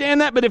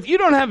understand that, but if you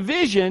don't have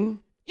vision,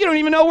 you don't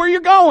even know where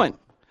you're going.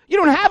 You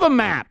don't have a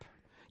map.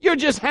 You're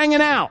just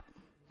hanging out.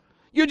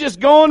 You're just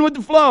going with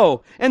the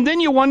flow. And then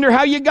you wonder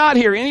how you got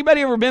here.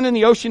 Anybody ever been in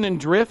the ocean and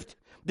drift?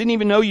 Didn't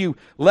even know you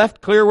left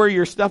clear where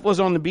your stuff was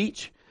on the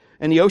beach?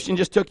 And the ocean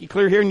just took you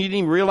clear here and you didn't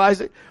even realize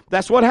it?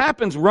 That's what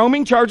happens.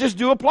 Roaming charges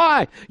do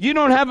apply. You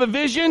don't have a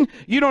vision.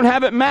 You don't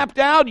have it mapped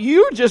out.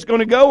 You're just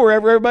going to go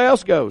wherever everybody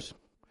else goes.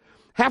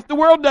 Half the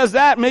world does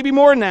that, maybe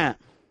more than that.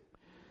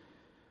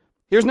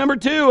 Here's number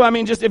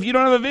 2. Just if you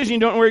don't have a vision, you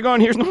don't know where you're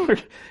going. Here's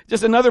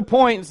just another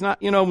point. It's not,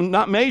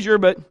 not major,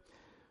 but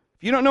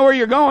if you don't know where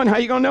you're going, how are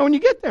you going to know when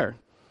you get there?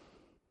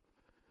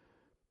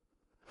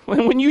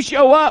 When you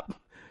show up,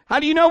 how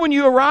do you know when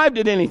you arrived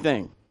at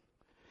anything?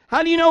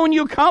 How do you know when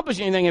you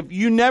accomplish anything if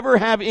you never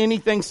have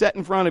anything set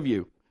in front of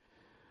you?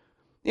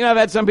 I've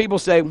had some people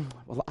say,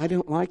 well, I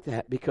don't like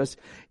that because,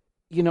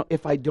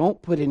 if I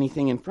don't put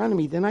anything in front of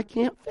me, then I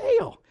can't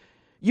fail.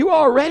 You're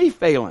already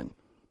failing.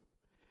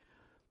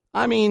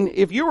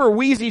 If you were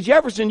Wheezy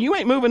Jefferson, you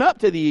ain't moving up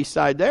to the east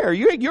side there.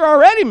 You're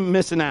already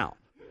missing out.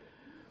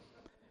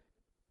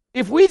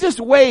 If we just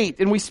wait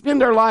and we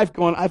spend our life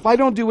going, if I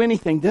don't do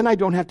anything, then I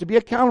don't have to be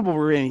accountable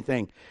for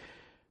anything.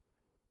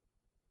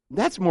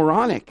 That's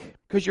moronic,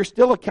 because you're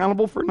still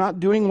accountable for not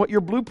doing what your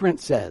blueprint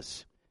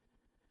says.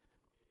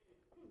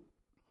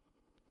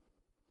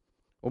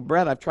 Well,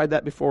 Brad, I've tried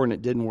that before and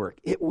it didn't work.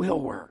 It will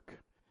work.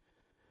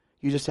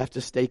 You just have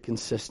to stay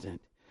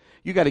consistent.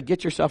 You got to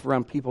get yourself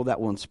around people that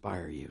will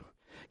inspire you.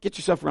 Get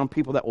yourself around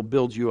people that will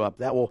build you up,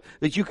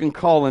 that you can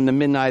call in the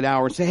midnight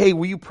hour and say, hey,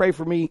 will you pray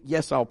for me?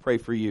 Yes, I'll pray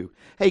for you.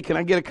 Hey, can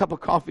I get a cup of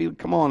coffee?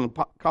 Come on,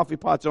 coffee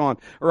pot's on.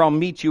 Or I'll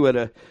meet you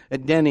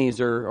at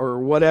Denny's or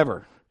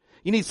whatever.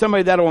 You need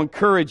somebody that will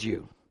encourage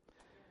you.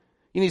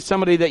 You need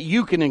somebody that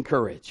you can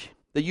encourage,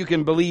 that you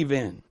can believe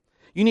in.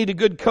 You need a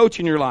good coach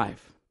in your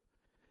life.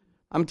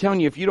 I'm telling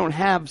you, if you don't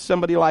have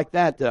somebody like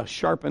that to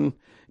sharpen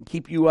and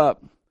keep you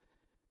up,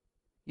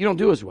 you don't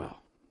do as well.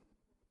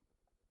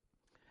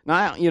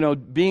 Now,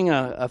 being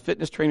a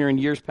fitness trainer in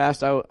years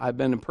past, I've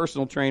been a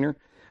personal trainer.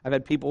 I've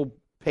had people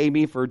pay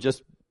me for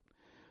just,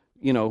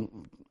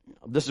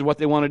 this is what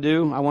they want to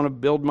do. I want to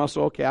build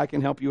muscle. Okay, I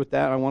can help you with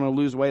that. I want to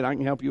lose weight. I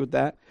can help you with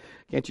that.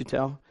 Can't you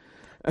tell?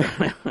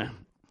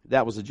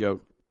 That was a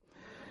joke.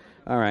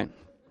 All right.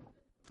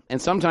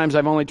 And sometimes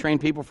I've only trained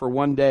people for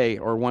 1 day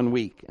or 1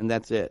 week, and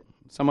that's it.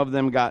 Some of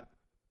them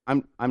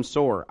I'm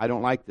sore. I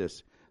don't like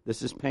this.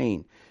 This is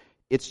pain.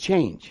 It's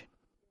change.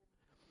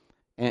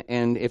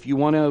 And if you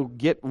want to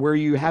get where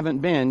you haven't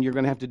been, you're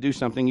going to have to do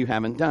something you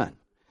haven't done.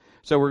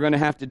 So we're going to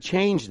have to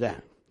change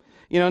that.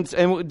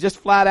 And just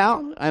flat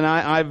out, and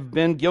I've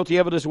been guilty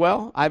of it as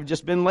well, I've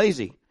just been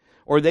lazy.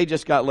 Or they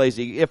just got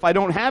lazy. If I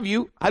don't have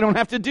you, I don't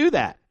have to do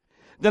that.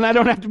 Then I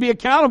don't have to be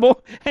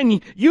accountable,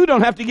 and you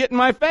don't have to get in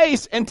my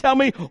face and tell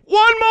me,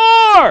 one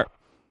more!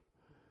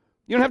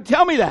 You don't have to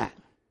tell me that.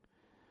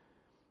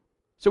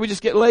 So we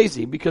just get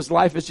lazy because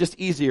life is just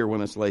easier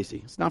when it's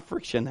lazy. It's not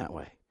friction that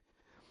way.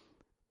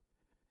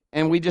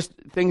 And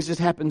things just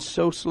happen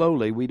so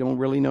slowly, we don't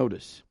really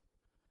notice.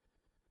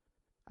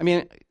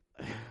 Can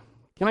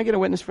I get a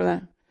witness for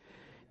that?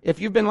 If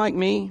you've been like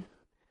me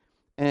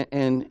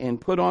and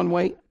put on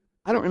weight,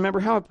 I don't remember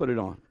how I put it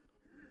on.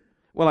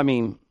 Well, I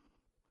mean,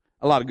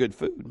 a lot of good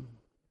food.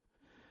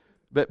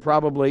 But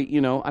probably,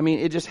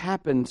 it just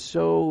happened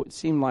so, it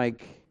seemed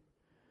like,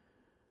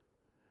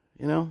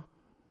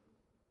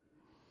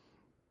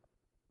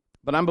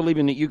 But I'm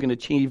believing that you can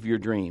achieve your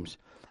dreams.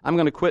 I'm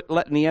going to quit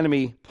letting the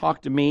enemy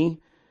talk me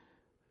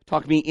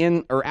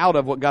in or out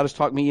of what God has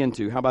talked me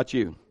into. How about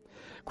you?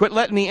 Quit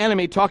letting the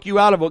enemy talk you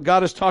out of what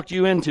God has talked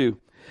you into.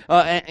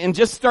 And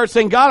just start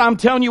saying, God, I'm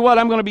telling you what,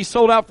 I'm going to be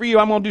sold out for you.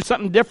 I'm going to do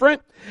something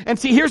different. And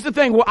see, here's the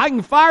thing. Well, I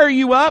can fire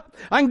you up.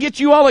 I can get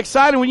you all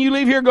excited when you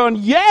leave here going,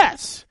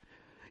 yes.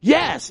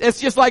 Yes.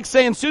 It's just like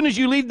saying, as soon as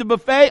you leave the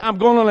buffet, I'm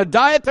going on a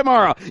diet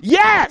tomorrow.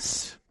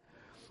 Yes.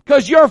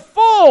 Because you're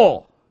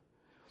full.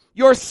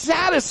 You're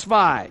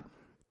satisfied.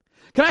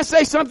 Can I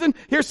say something?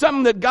 Here's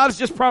something that God has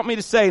just prompted me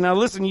to say. Now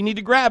listen, you need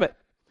to grab it.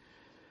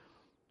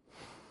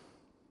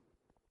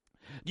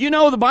 Do you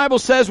know the Bible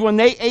says when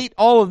they ate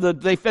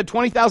they fed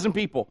 20,000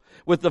 people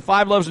with the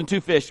 5 loaves and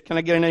 2 fish. Can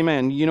I get an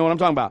amen? You know what I'm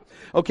talking about.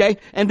 Okay?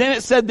 And then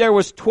it said there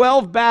was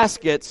 12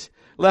 baskets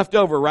left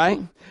over, right?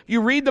 If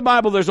you read the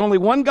Bible, there's only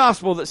one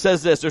gospel that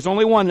says this. There's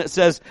only one that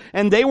says,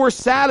 and they were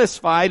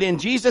satisfied,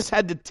 and Jesus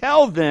had to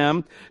tell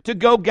them to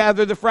go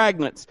gather the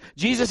fragments.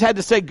 Jesus had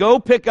to say, go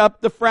pick up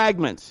the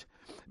fragments.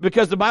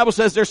 Because the Bible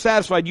says they're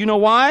satisfied. You know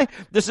why?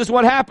 This is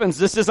what happens.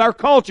 This is our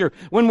culture.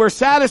 When we're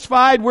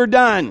satisfied, we're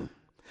done.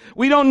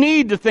 We don't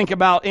need to think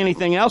about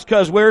anything else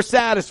because we're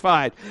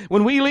satisfied.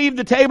 When we leave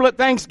the table at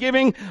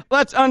Thanksgiving,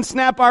 let's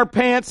unsnap our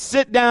pants,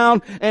 sit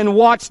down, and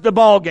watch the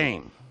ball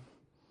game.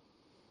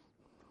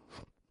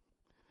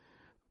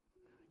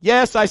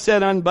 Yes, I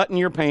said unbutton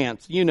your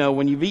pants.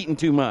 When you've eaten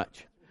too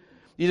much.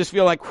 You just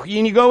feel like,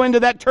 you go into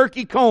that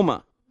turkey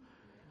coma.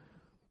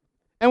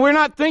 And we're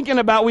not thinking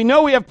about, we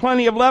know we have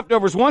plenty of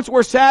leftovers. Once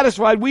we're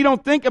satisfied, we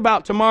don't think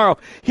about tomorrow.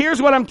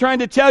 Here's what I'm trying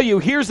to tell you.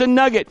 Here's a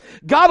nugget.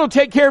 God will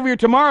take care of your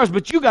tomorrows,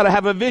 but you got to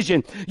have a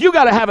vision. You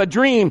got to have a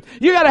dream.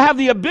 You got to have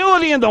the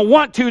ability and the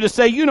want to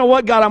say, you know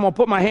what, God, I'm going to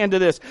put my hand to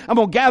this. I'm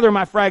going to gather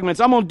my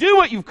fragments. I'm going to do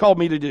what you've called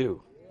me to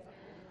do.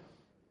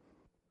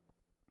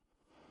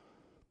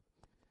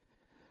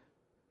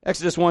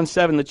 Exodus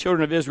 1:7, the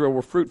children of Israel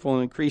were fruitful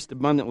and increased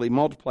abundantly,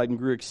 multiplied and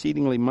grew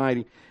exceedingly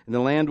mighty, and the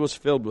land was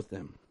filled with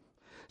them.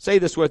 Say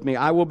this with me.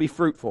 I will be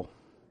fruitful.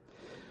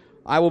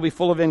 I will be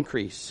full of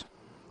increase.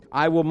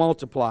 I will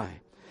multiply.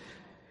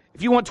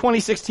 If you want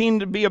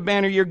 2016 to be a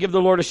banner year, give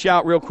the Lord a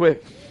shout real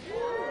quick.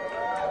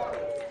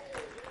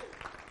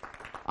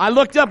 I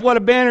looked up what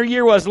a banner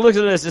year was. Look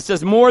at this. It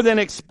says more than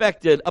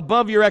expected,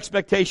 above your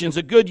expectations,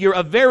 a good year,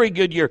 a very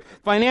good year,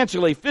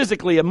 financially,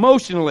 physically,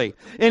 emotionally,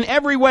 in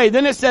every way.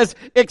 Then it says,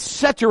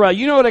 etc.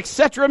 You know what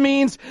etc.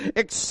 means?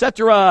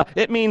 Etc.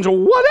 It means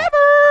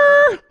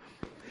whatever.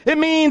 It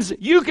means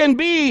you can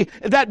be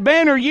that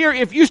banner year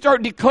if you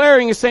start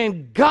declaring and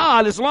saying,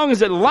 God, as long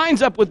as it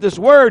lines up with this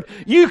word,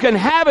 you can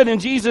have it in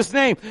Jesus'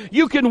 name.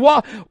 You can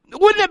walk.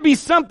 Wouldn't it be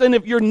something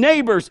if your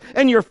neighbors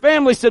and your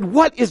family said,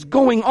 what is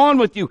going on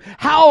with you?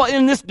 How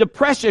in this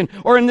depression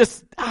or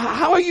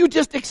how are you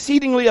just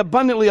exceedingly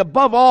abundantly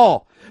above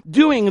all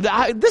doing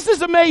that? This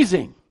is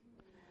amazing.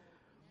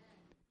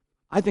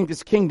 I think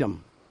this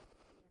kingdom.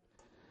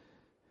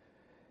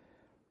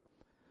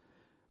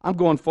 I'm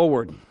going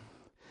forward.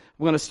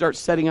 I'm going to start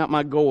setting out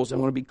my goals.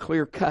 I'm going to be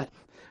clear cut.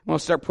 I'm going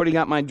to start putting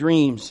out my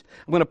dreams.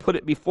 I'm going to put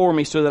it before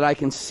me so that I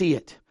can see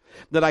it,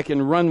 that I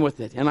can run with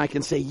it, and I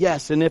can say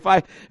yes. And if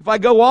I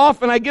go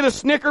off and I get a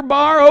Snicker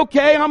bar,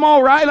 okay, I'm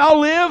all right. I'll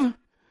live.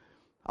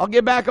 I'll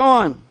get back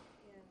on.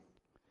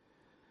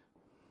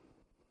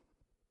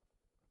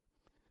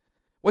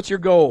 What's your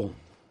goal?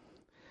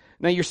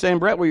 Now you're saying,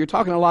 Brett, well, you're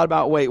talking a lot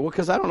about weight. Well,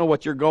 because I don't know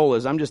what your goal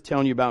is. I'm just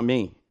telling you about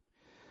me.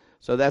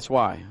 So that's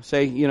why.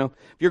 Say, if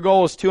your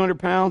goal is 200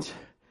 pounds,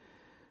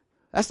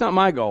 that's not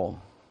my goal.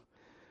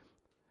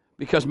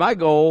 Because my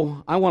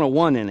goal, I want a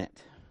 1 in it.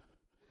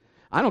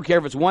 I don't care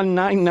if it's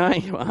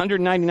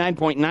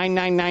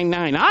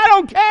 199.9999. I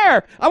don't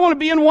care. I want to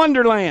be in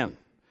Wonderland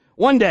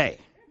one day.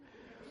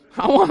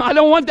 I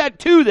don't want that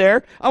 2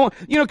 there.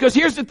 Because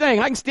here's the thing.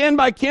 I can stand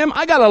by Kim.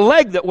 I got a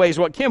leg that weighs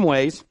what Kim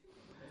weighs.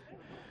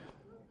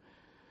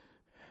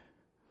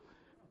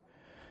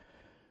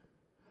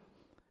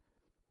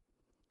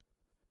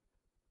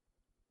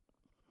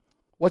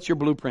 What's your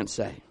blueprint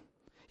say?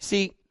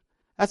 See,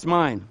 that's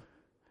mine.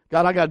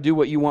 God, I got to do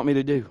what you want me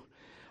to do.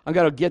 I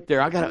got to get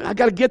there. I got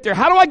to get there.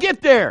 How do I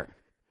get there?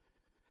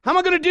 How am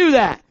I going to do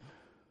that?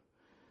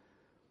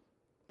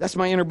 That's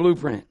my inner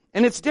blueprint.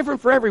 And it's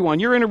different for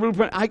everyone. Your inner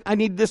blueprint, I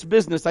need this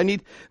business. I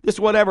need this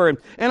whatever. And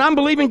I'm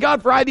believing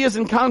God for ideas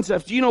and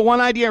concepts.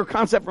 One idea or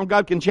concept from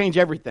God can change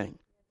everything.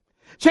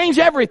 Change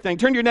everything.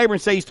 Turn to your neighbor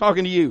and say, He's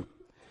talking to you.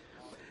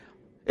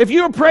 If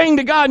you're praying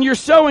to God and you're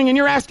sowing and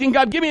you're asking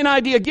God, give me an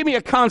idea, give me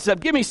a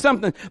concept, give me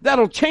something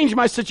that'll change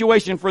my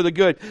situation for the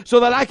good so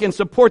that I can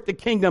support the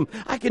kingdom.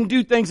 I can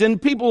do things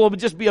and people will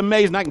just be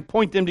amazed and I can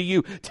point them to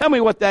you. Tell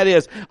me what that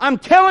is. I'm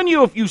telling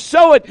you, if you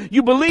sow it,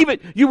 you believe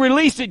it, you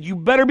release it, you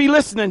better be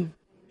listening.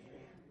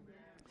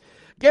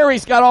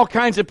 Gary's got all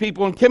kinds of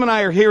people, and Kim and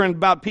I are hearing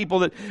about people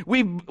that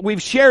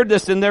we've shared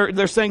this, and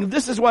they're saying,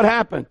 this is what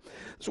happened.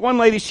 This one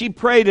lady, she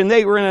prayed, and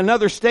they were in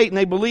another state, and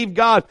they believed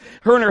God.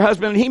 Her and her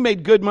husband, and he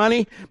made good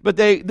money, but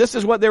this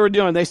is what they were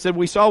doing. They said,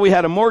 we saw we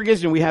had a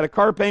mortgage, and we had a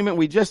car payment.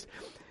 We just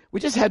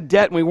had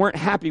debt, and we weren't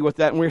happy with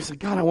that. And we said,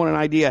 God, I want an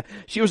idea.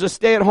 She was a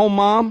stay-at-home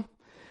mom,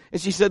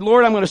 and she said,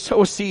 Lord, I'm going to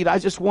sow a seed. I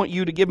just want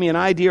you to give me an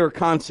idea or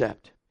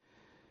concept.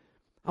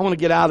 I want to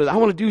get out of it. I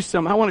want to do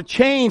something. I want to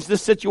change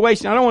this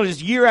situation. I don't want to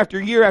just year after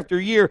year after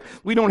year,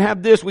 we don't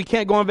have this, we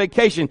can't go on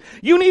vacation.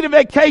 You need a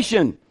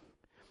vacation.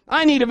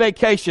 I need a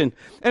vacation.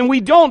 And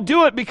we don't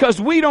do it because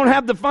we don't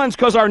have the funds,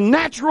 because our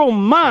natural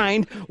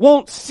mind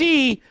won't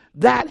see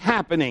that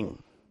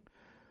happening.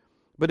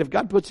 But if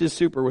God puts His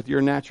super with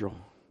your natural,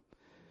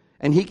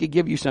 and He could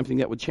give you something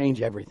that would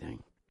change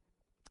everything.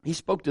 He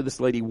spoke to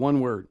this lady one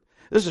word.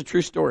 This is a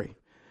true story.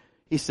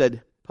 He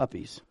said,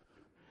 puppies.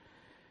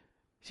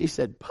 She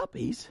said,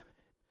 puppies?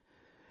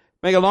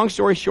 Make a long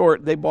story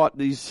short, they bought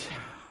these,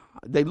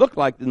 they looked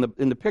like, in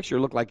the picture,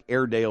 looked like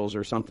Airedales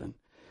or something.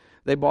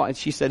 They bought, and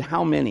she said,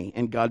 how many?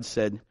 And God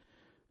said,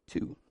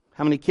 2.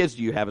 How many kids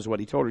do you have is what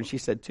He told her. And she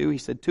said, 2. He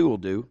said, 2 will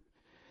do.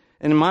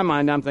 And in my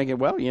mind, I'm thinking,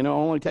 well,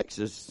 only takes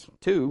us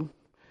 2.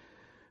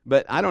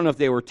 But I don't know if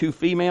they were 2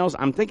 females.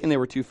 I'm thinking they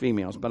were 2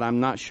 females, but I'm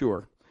not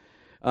sure.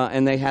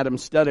 And they had them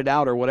studded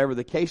out or whatever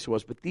the case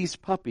was. But these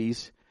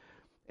puppies,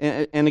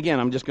 and again,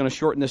 I'm just going to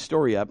shorten this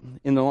story up.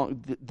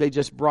 They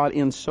just brought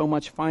in so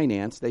much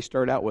finance they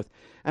started out with.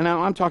 And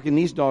now I'm talking,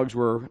 these dogs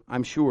were,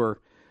 I'm sure,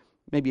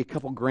 maybe a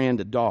couple grand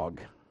a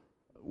dog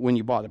when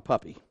you bought a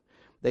puppy.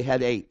 They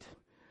had 8.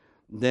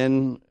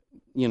 Then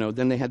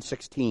they had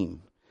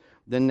 16.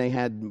 Then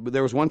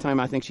there was one time,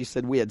 I think she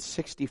said, we had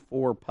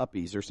 64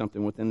 puppies or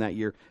something within that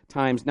year.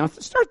 Now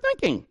start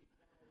thinking.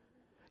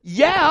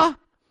 Yeah.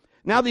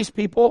 Now these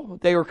people,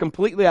 they were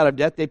completely out of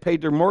debt. They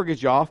paid their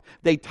mortgage off.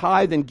 They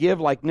tithe and give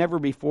like never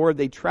before.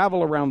 They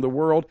travel around the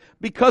world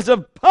because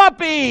of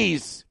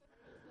puppies.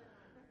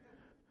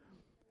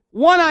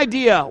 One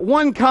idea,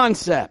 one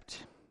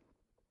concept.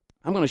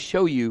 I'm going to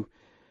show you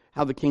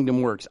how the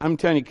kingdom works. I'm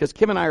telling you, because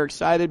Kim and I are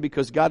excited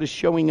because God is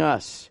showing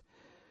us.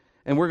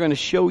 And we're going to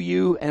show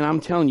you, and I'm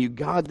telling you,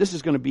 God, this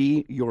is going to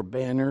be your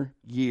banner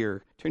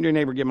year. Turn to your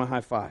neighbor, give him a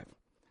high five.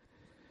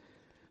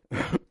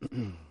 If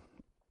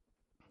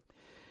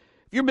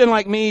you've been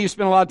like me, you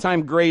spend a lot of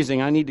time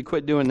grazing. I need to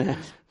quit doing that.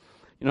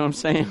 You know what I'm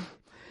saying?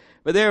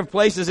 But there are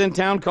places in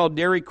town called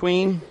Dairy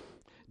Queen,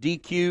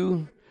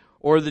 DQ,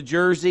 or the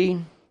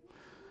Jersey.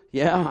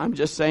 Yeah, I'm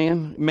just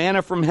saying.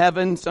 Manna from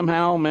heaven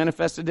somehow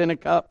manifested in a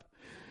cup.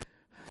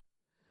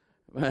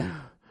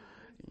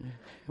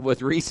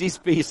 With Reese's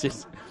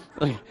Pieces.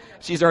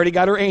 She's already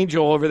got her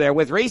angel over there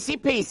with Reese's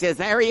Pieces.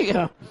 There you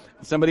go.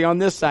 Somebody on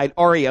this side,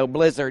 Oreo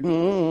Blizzard.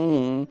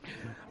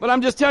 But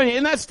I'm just telling you,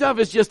 and that stuff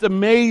is just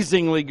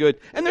amazingly good.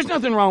 And there's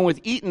nothing wrong with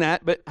eating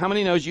that, but how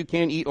many knows you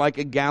can't eat like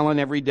a gallon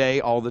every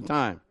day all the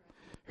time?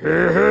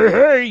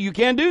 Hey, you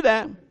can't do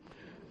that.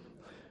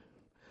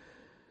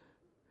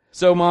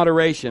 So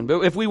moderation.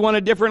 But if we want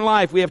a different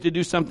life, we have to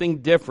do something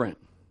different.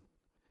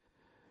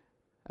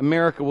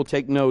 America will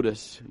take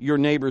notice. Your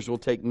neighbors will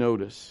take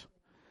notice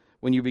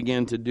when you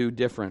begin to do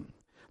different.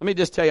 Let me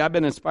just tell you, I've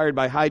been inspired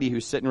by Heidi,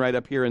 who's sitting right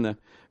up here in the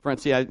front.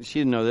 See, she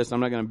didn't know this. I'm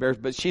not going to embarrass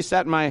her. But she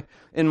sat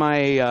in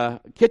my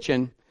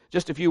kitchen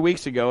just a few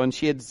weeks ago, and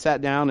she had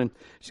sat down, and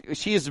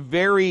she is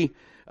very,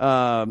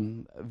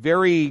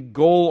 very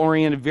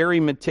goal-oriented, very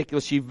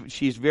meticulous.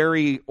 She's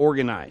very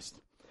organized.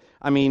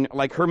 I mean,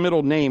 like her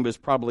middle name is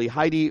probably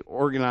Heidi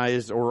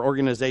Organized or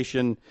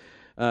Organization.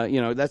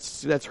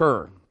 That's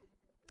her.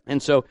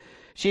 And so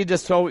she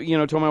just told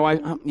my wife,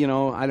 I don't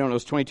know, it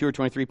was 22 or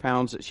 23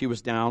 pounds that she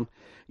was down,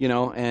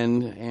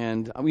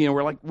 and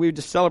we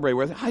just celebrated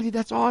with Heidi.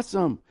 That's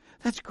awesome.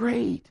 That's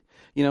great.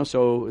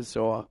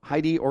 So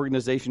Heidi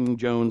Organization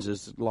Jones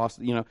is lost,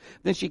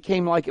 then she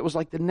came it was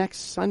like the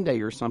next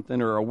Sunday or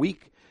something, or a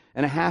week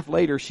and a half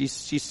later, she's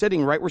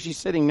sitting right where she's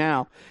sitting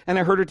now. And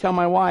I heard her tell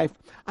my wife,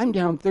 I'm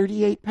down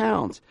 38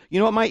 pounds. You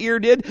know what my ear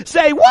did?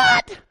 Say,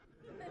 what?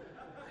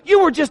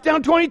 You were just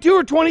down 22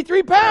 or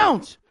 23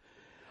 pounds.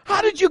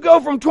 How did you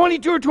go from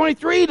 22 or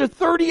 23 to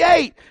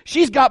 38?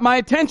 She's got my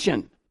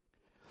attention.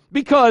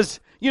 Because,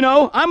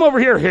 I'm over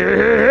here,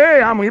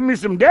 hey, I'm giving me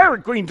some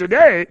Dairy Queen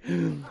today.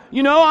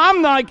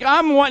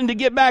 I'm wanting to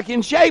get back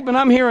in shape, and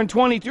I'm hearing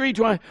 23,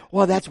 20.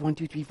 Well, that's 1,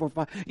 2, 3, 4,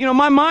 5.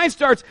 My mind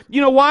starts,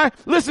 why?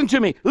 Listen to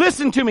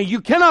me.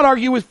 You cannot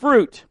argue with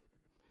fruit.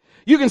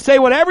 You can say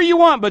whatever you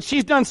want, but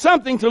she's done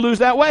something to lose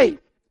that weight.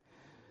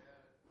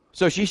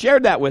 So she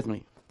shared that with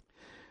me.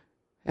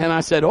 And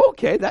I said,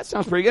 okay, that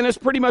sounds pretty good. And it's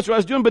pretty much what I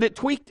was doing, but it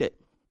tweaked it.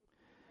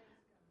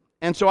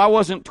 And so I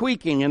wasn't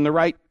tweaking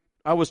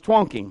I was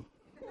twonking.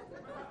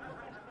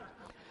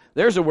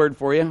 There's a word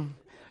for you.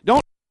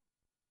 Don't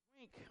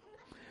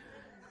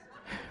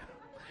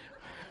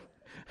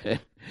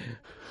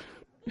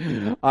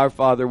Our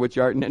Father which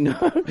art in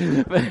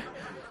heaven.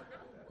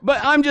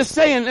 But I'm just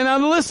saying,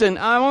 and listen,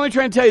 I'm only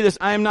trying to tell you this.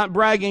 I am not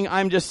bragging.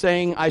 I'm just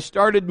saying I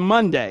started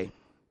Monday,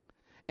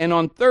 and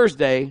on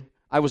Thursday,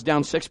 I was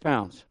down 6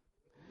 pounds.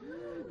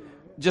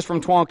 Just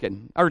from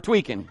tweaking.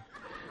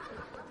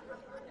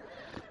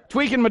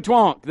 Tweaking my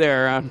twonk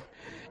there.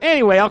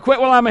 Anyway, I'll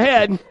quit while I'm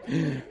ahead.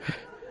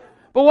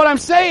 But what I'm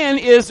saying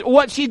is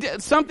what she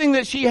did, something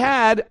that she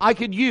had, I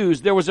could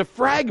use. There was a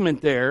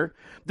fragment there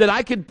that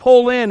I could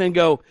pull in and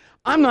go,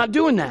 I'm not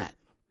doing that.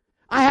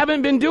 I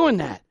haven't been doing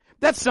that.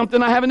 That's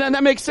something I haven't done.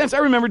 That makes sense. I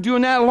remember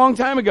doing that a long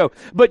time ago.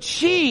 But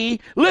she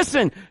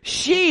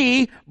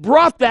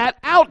brought that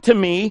out to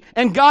me,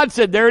 and God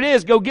said, there it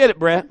is. Go get it,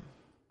 Brett.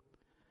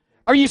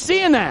 Are you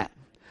seeing that?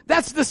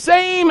 That's the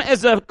same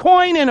as a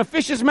coin in a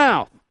fish's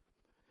mouth.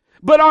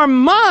 But our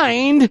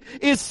mind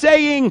is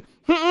saying,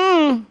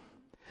 oh,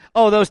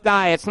 those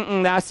diets,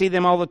 I see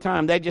them all the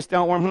time. They just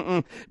don't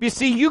work. You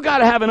see, you got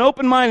to have an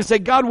open mind and say,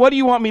 God, what do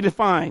you want me to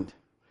find?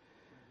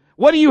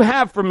 What do you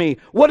have for me?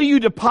 What are you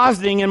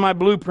depositing in my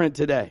blueprint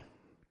today?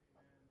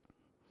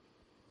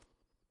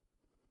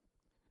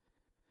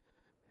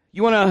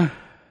 You want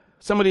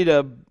somebody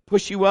to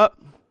push you up,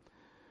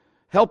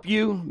 help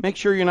you? Make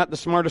sure you're not the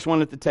smartest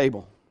one at the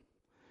table.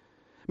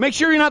 Make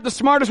sure you're not the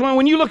smartest one.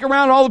 When you look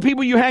around all the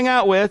people you hang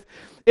out with,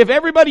 if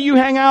everybody you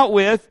hang out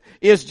with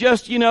is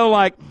just,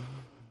 like,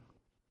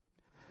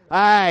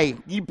 hey,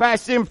 you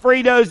pass them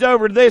Fritos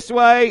over this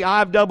way,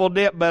 I've double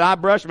dipped, but I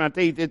brush my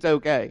teeth, it's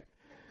okay.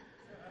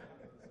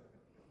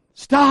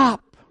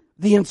 Stop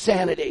the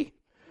insanity.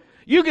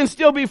 You can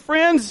still be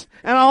friends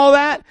and all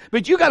that,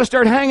 but you got to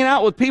start hanging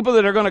out with people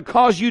that are going to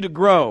cause you to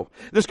grow.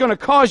 That's going to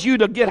cause you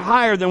to get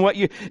higher than what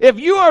you... If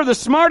you are the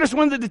smartest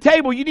one at the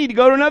table, you need to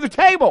go to another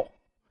table.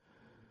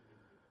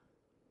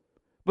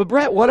 But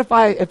Brett, what if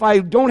I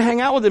don't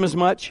hang out with them as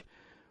much?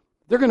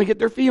 They're going to get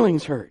their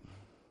feelings hurt.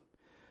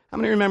 How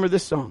many remember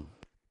this song?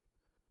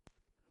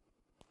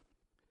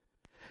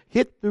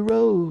 Hit the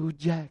road,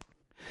 Jack,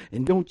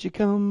 and don't you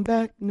come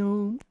back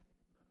no.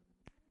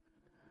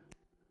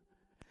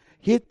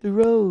 Hit the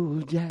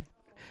road, Jack,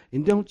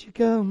 and don't you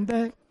come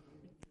back.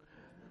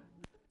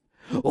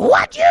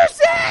 What you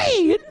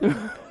say?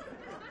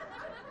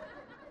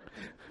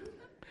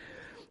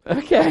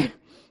 Okay.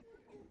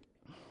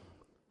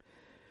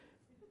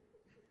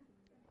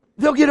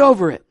 They'll get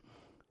over it.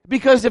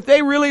 Because if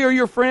they really are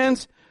your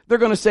friends, they're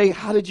going to say,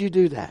 how did you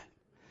do that?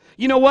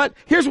 You know what?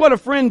 Here's what a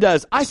friend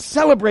does. I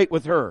celebrate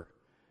with her.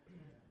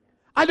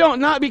 I don't,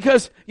 not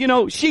because,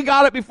 she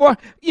got it before.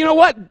 You know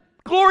what?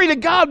 Glory to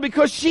God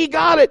because she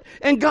got it.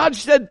 And God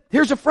said,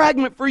 here's a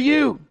fragment for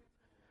you.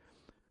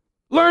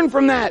 Learn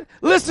from that.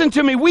 Listen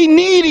to me. We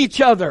need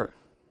each other.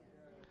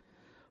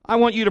 I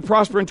want you to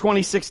prosper in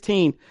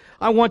 2016.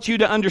 I want you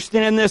to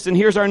understand this. And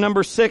here's our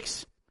number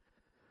 6.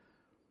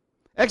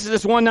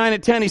 Exodus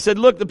 1:9-10, he said,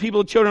 look, the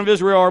people, the children of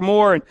Israel are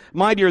more and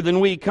mightier than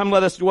we. Come,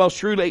 let us dwell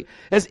shrewdly.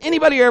 Has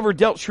anybody ever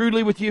dealt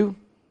shrewdly with you?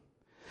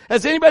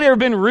 Has anybody ever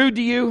been rude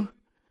to you?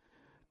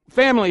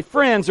 Family,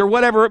 friends, or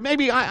whatever.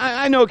 Maybe,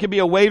 I know it could be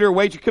a waiter,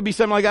 waitress, it could be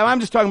something like that. I'm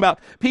just talking about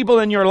people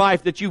in your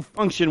life that you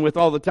function with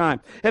all the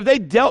time. Have they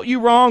dealt you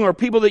wrong, or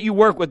people that you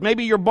work with?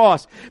 Maybe your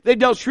boss. They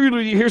dealt shrewdly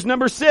with you. Here's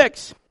number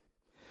 6.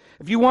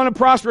 If you want to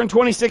prosper in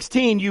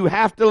 2016, you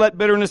have to let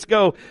bitterness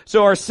go.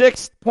 So our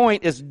 6th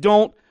point is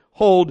don't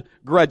hold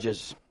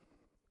grudges.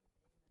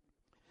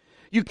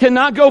 You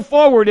cannot go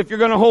forward if you're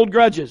going to hold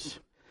grudges.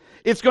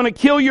 It's going to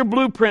kill your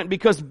blueprint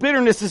because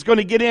bitterness is going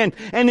to get in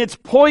and it's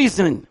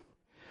poison.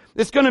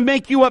 It's going to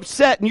make you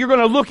upset and you're going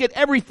to look at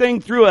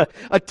everything through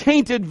a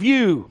tainted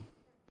view.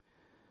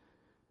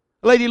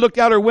 A lady looked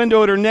out her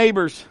window at her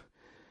neighbors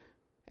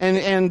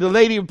and the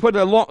lady would put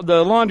the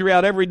laundry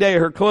out every day,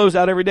 her clothes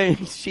out every day.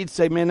 She'd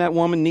say, man, that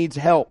woman needs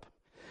help.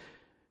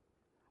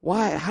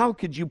 Why? How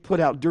could you put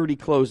out dirty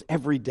clothes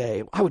every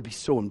day? I would be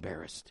so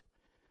embarrassed.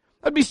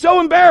 I'd be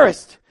so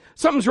embarrassed.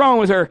 Something's wrong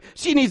with her.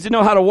 She needs to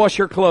know how to wash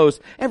her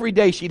clothes. Every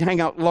day she'd hang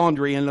out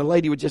laundry and the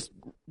lady would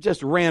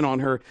just ran on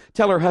her,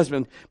 tell her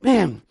husband,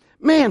 man,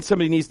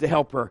 somebody needs to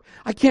help her.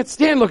 I can't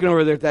stand looking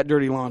over there at that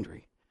dirty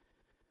laundry.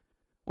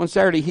 One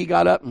Saturday he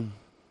got up and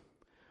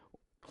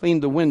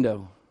cleaned the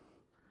window.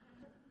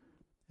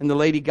 And the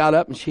lady got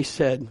up and she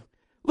said,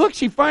 look,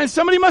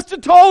 somebody must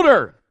have told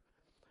her.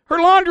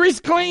 Her laundry's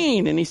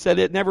clean. And he said,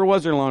 it never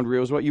was her laundry.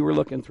 It was what you were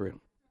looking through.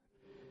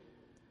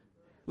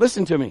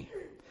 Listen to me.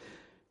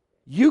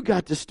 You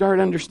got to start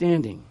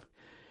understanding.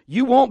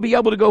 You won't be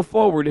able to go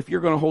forward if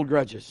you're going to hold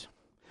grudges.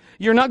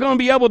 You're not going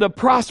to be able to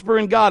prosper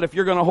in God if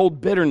you're going to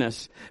hold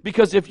bitterness.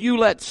 Because if you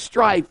let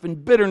strife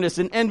and bitterness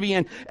and envy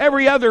and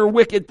every other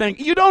wicked thing,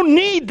 you don't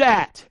need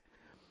that.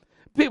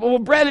 People, well,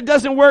 Brett, it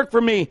doesn't work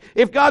for me.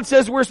 If God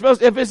says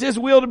if it's His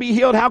will to be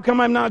healed, how come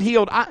I'm not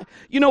healed?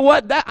 You know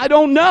what? I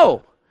don't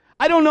know.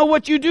 I don't know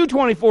what you do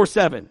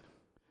 24/7.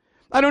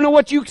 I don't know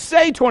what you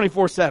say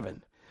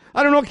 24/7.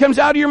 I don't know what comes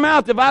out of your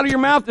mouth. If out of your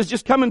mouth is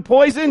just coming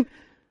poison,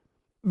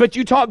 but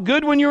you talk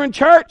good when you're in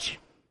church,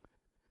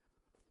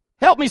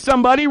 help me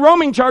somebody.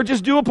 Roaming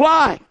charges do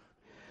apply.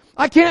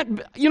 I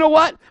can't, you know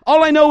what?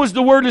 All I know is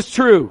the word is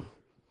true.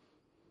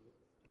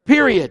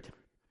 Period.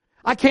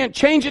 I can't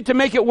change it to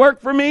make it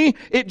work for me.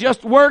 It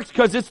just works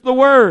because it's the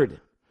word.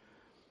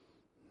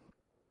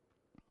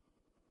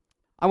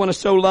 I want to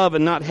sow love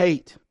and not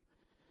hate.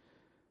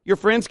 Your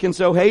friends can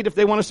sow hate. If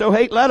they want to sow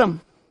hate, let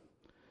them.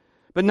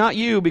 But not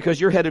you, because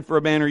you're headed for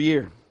a banner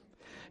year.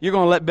 You're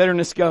going to let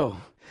bitterness go.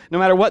 No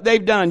matter what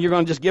they've done, you're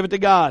going to just give it to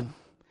God.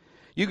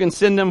 You can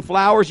send them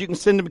flowers. You can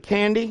send them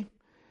candy.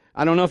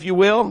 I don't know if you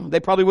will. They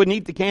probably wouldn't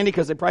eat the candy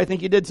because they probably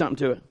think you did something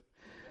to it.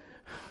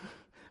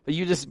 But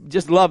you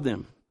just love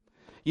them.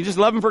 You just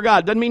love them for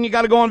God. Doesn't mean you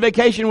got to go on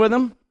vacation with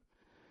them.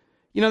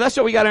 You know, that's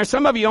what we got.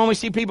 Some of you only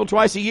see people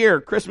twice a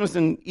year, Christmas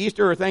and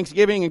Easter or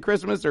Thanksgiving and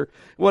Christmas or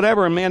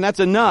whatever. And man,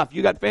 that's enough.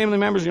 You got family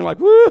members and you're like,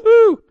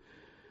 woohoo.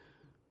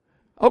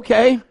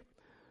 Okay.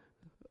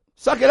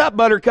 Suck it up,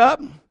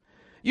 Buttercup.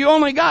 You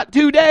only got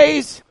 2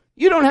 days.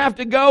 You don't have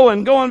to go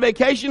on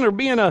vacation or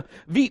be in a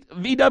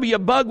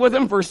VW bug with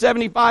them for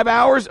 75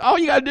 hours. All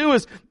you got to do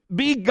is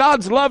be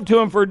God's love to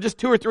them for just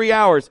 2 or 3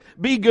 hours.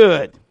 Be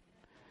good.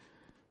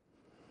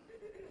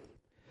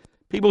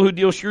 People who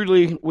deal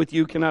shrewdly with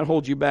you cannot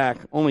hold you back.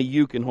 Only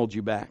you can hold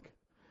you back.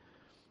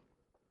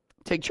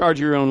 Take charge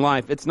of your own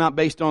life. It's not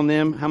based on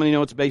them. How many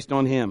know it's based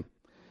on Him?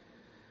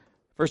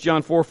 1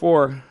 John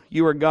 4:4,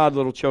 you are God,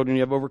 little children.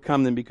 You have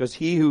overcome them because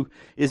He who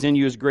is in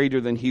you is greater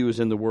than he who is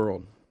in the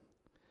world.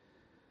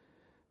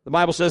 The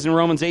Bible says in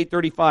Romans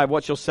 8:35,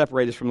 what shall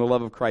separate us from the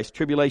love of Christ?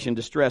 Tribulation,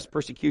 distress,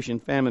 persecution,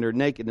 famine, or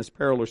nakedness,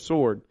 peril, or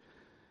sword.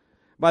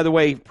 By the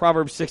way,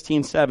 Proverbs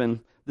 16:7,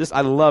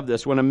 I love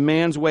this. When a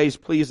man's ways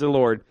please the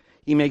Lord,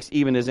 He makes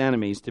even his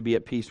enemies to be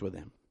at peace with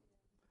him.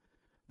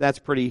 That's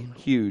pretty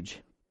huge.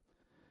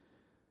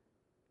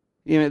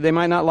 You know, they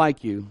might not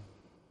like you,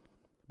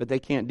 but they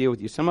can't deal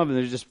with you. Some of them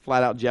are just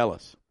flat out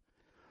jealous.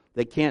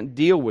 They can't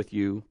deal with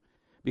you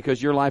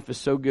because your life is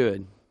so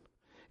good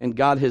and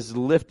God has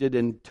lifted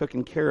and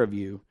taken care of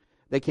you.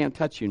 They can't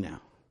touch you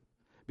now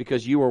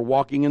because you are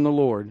walking in the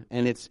Lord,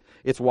 and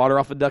it's water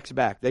off a duck's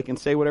back. They can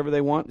say whatever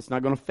they want. It's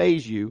not going to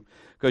faze you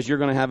because you're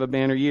going to have a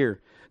banner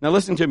year. Now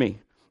listen to me.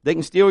 They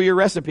can steal your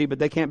recipe, but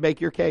they can't bake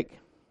your cake.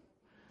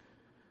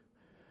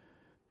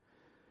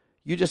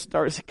 You just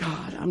start to say,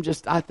 God,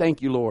 I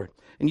thank you, Lord.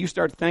 And you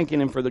start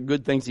thanking Him for the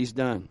good things He's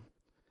done.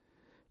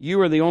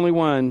 You are the only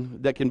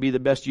one that can be the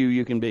best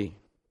you can be.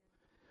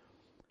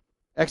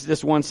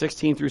 Exodus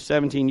 1:16 through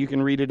 17, you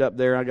can read it up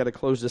there. I got to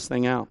close this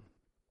thing out.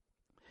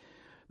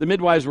 The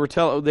midwives were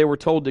told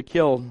to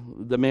kill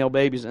the male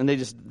babies, and they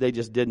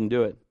just didn't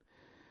do it.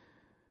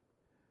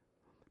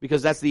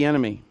 Because that's the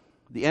enemy.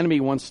 The enemy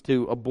wants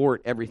to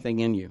abort everything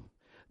in you.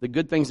 The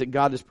good things that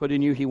God has put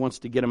in you, he wants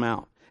to get them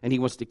out. And he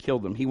wants to kill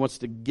them. He wants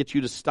to get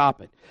you to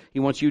stop it. He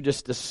wants you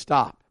just to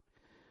stop.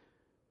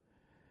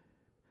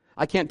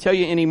 I can't tell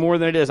you any more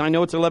than it is. I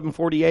know it's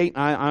 11:48.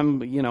 I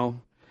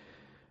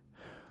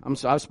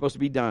was supposed to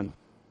be done.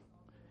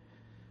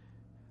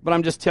 But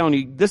I'm just telling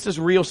you, this is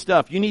real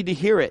stuff. You need to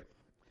hear it.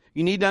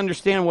 You need to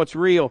understand what's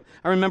real.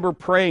 I remember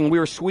praying. We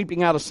were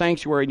sweeping out a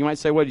sanctuary. And you might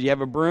say, what, did you have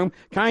a broom?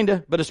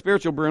 Kinda, but a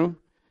spiritual broom.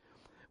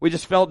 We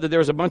just felt that there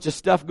was a bunch of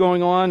stuff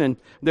going on, and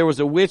there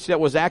was a witch that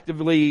was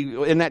actively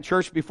in that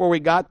church before we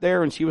got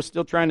there, and she was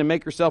still trying to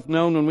make herself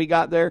known when we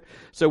got there.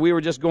 So we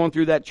were just going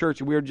through that church,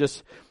 and we were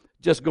just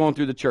going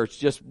through the church,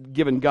 just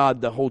giving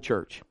God the whole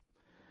church.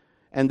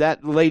 And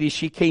that lady,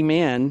 she came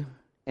in,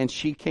 and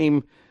she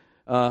came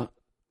up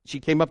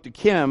to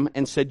Kim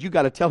and said, you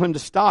got to tell him to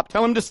stop.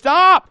 Tell him to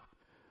stop.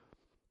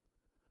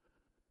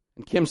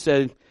 And Kim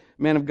said,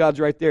 man of God's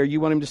right there. You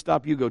want him to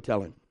stop? You go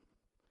tell him.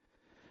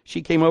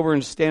 She came over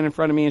and stand in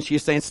front of me, and she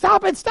was saying,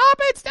 stop it, stop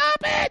it, stop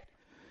it.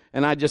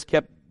 And I just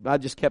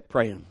kept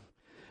praying.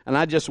 And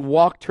I just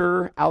walked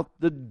her out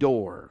the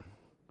door.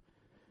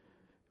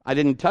 I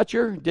didn't touch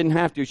her, didn't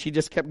have to. She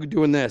just kept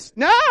doing this.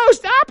 No,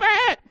 stop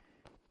it.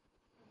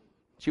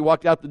 She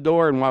walked out the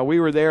door, and while we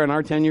were there in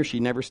our tenure, she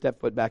never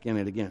stepped foot back in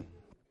it again.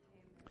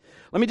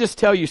 Let me just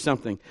tell you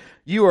something.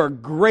 You are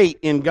great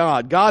in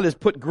God. God has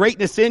put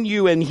greatness in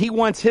you, and He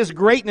wants His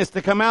greatness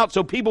to come out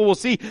so people will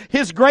see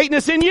His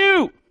greatness in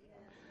you.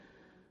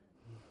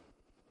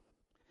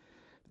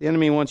 The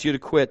enemy wants you to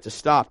quit, to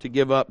stop, to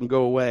give up and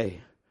go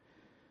away.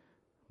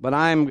 But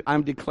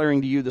I'm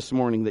declaring to you this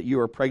morning that you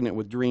are pregnant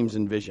with dreams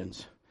and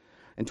visions.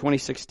 And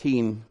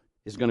 2016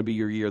 is going to be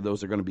your year.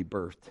 Those are going to be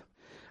birthed.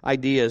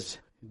 Ideas,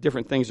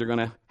 different things are going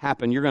to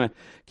happen. You're going to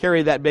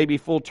carry that baby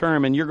full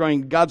term,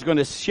 and God's going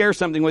to share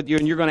something with you,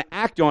 and you're going to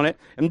act on it.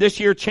 And this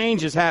year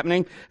change is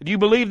happening. Do you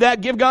believe that?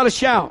 Give God a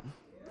shout.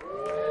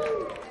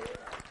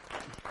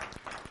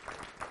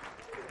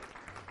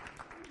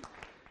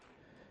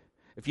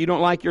 If you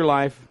don't like your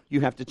life, you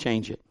have to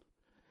change it.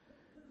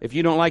 If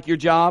you don't like your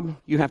job,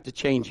 you have to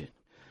change it.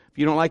 If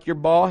you don't like your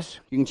boss,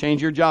 you can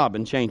change your job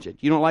and change it.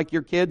 You don't like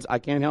your kids, I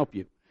can't help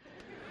you.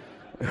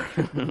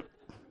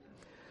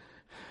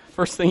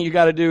 First thing you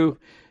got to do,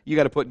 you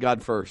got to put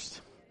God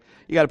first.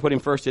 You got to put Him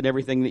first in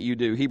everything that you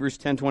do. Hebrews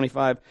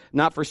 10:25,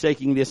 not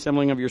forsaking the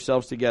assembling of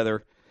yourselves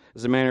together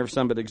as a manner of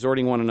some, but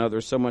exhorting one another,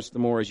 so much the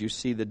more as you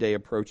see the day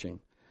approaching.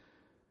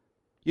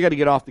 You got to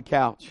get off the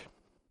couch.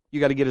 You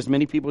got to get as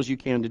many people as you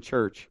can to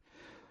church.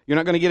 You're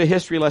not going to get a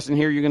history lesson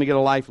here. You're going to get a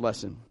life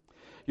lesson.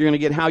 You're going to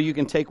get how you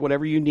can take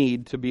whatever you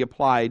need to be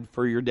applied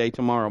for your day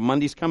tomorrow.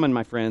 Monday's coming,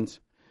 my friends.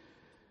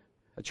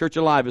 A church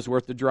alive is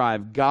worth the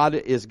drive. God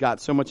has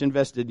got so much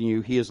invested in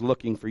you. He is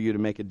looking for you to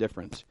make a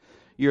difference.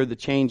 You're the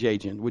change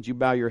agent. Would you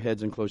bow your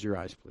heads and close your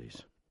eyes,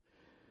 please?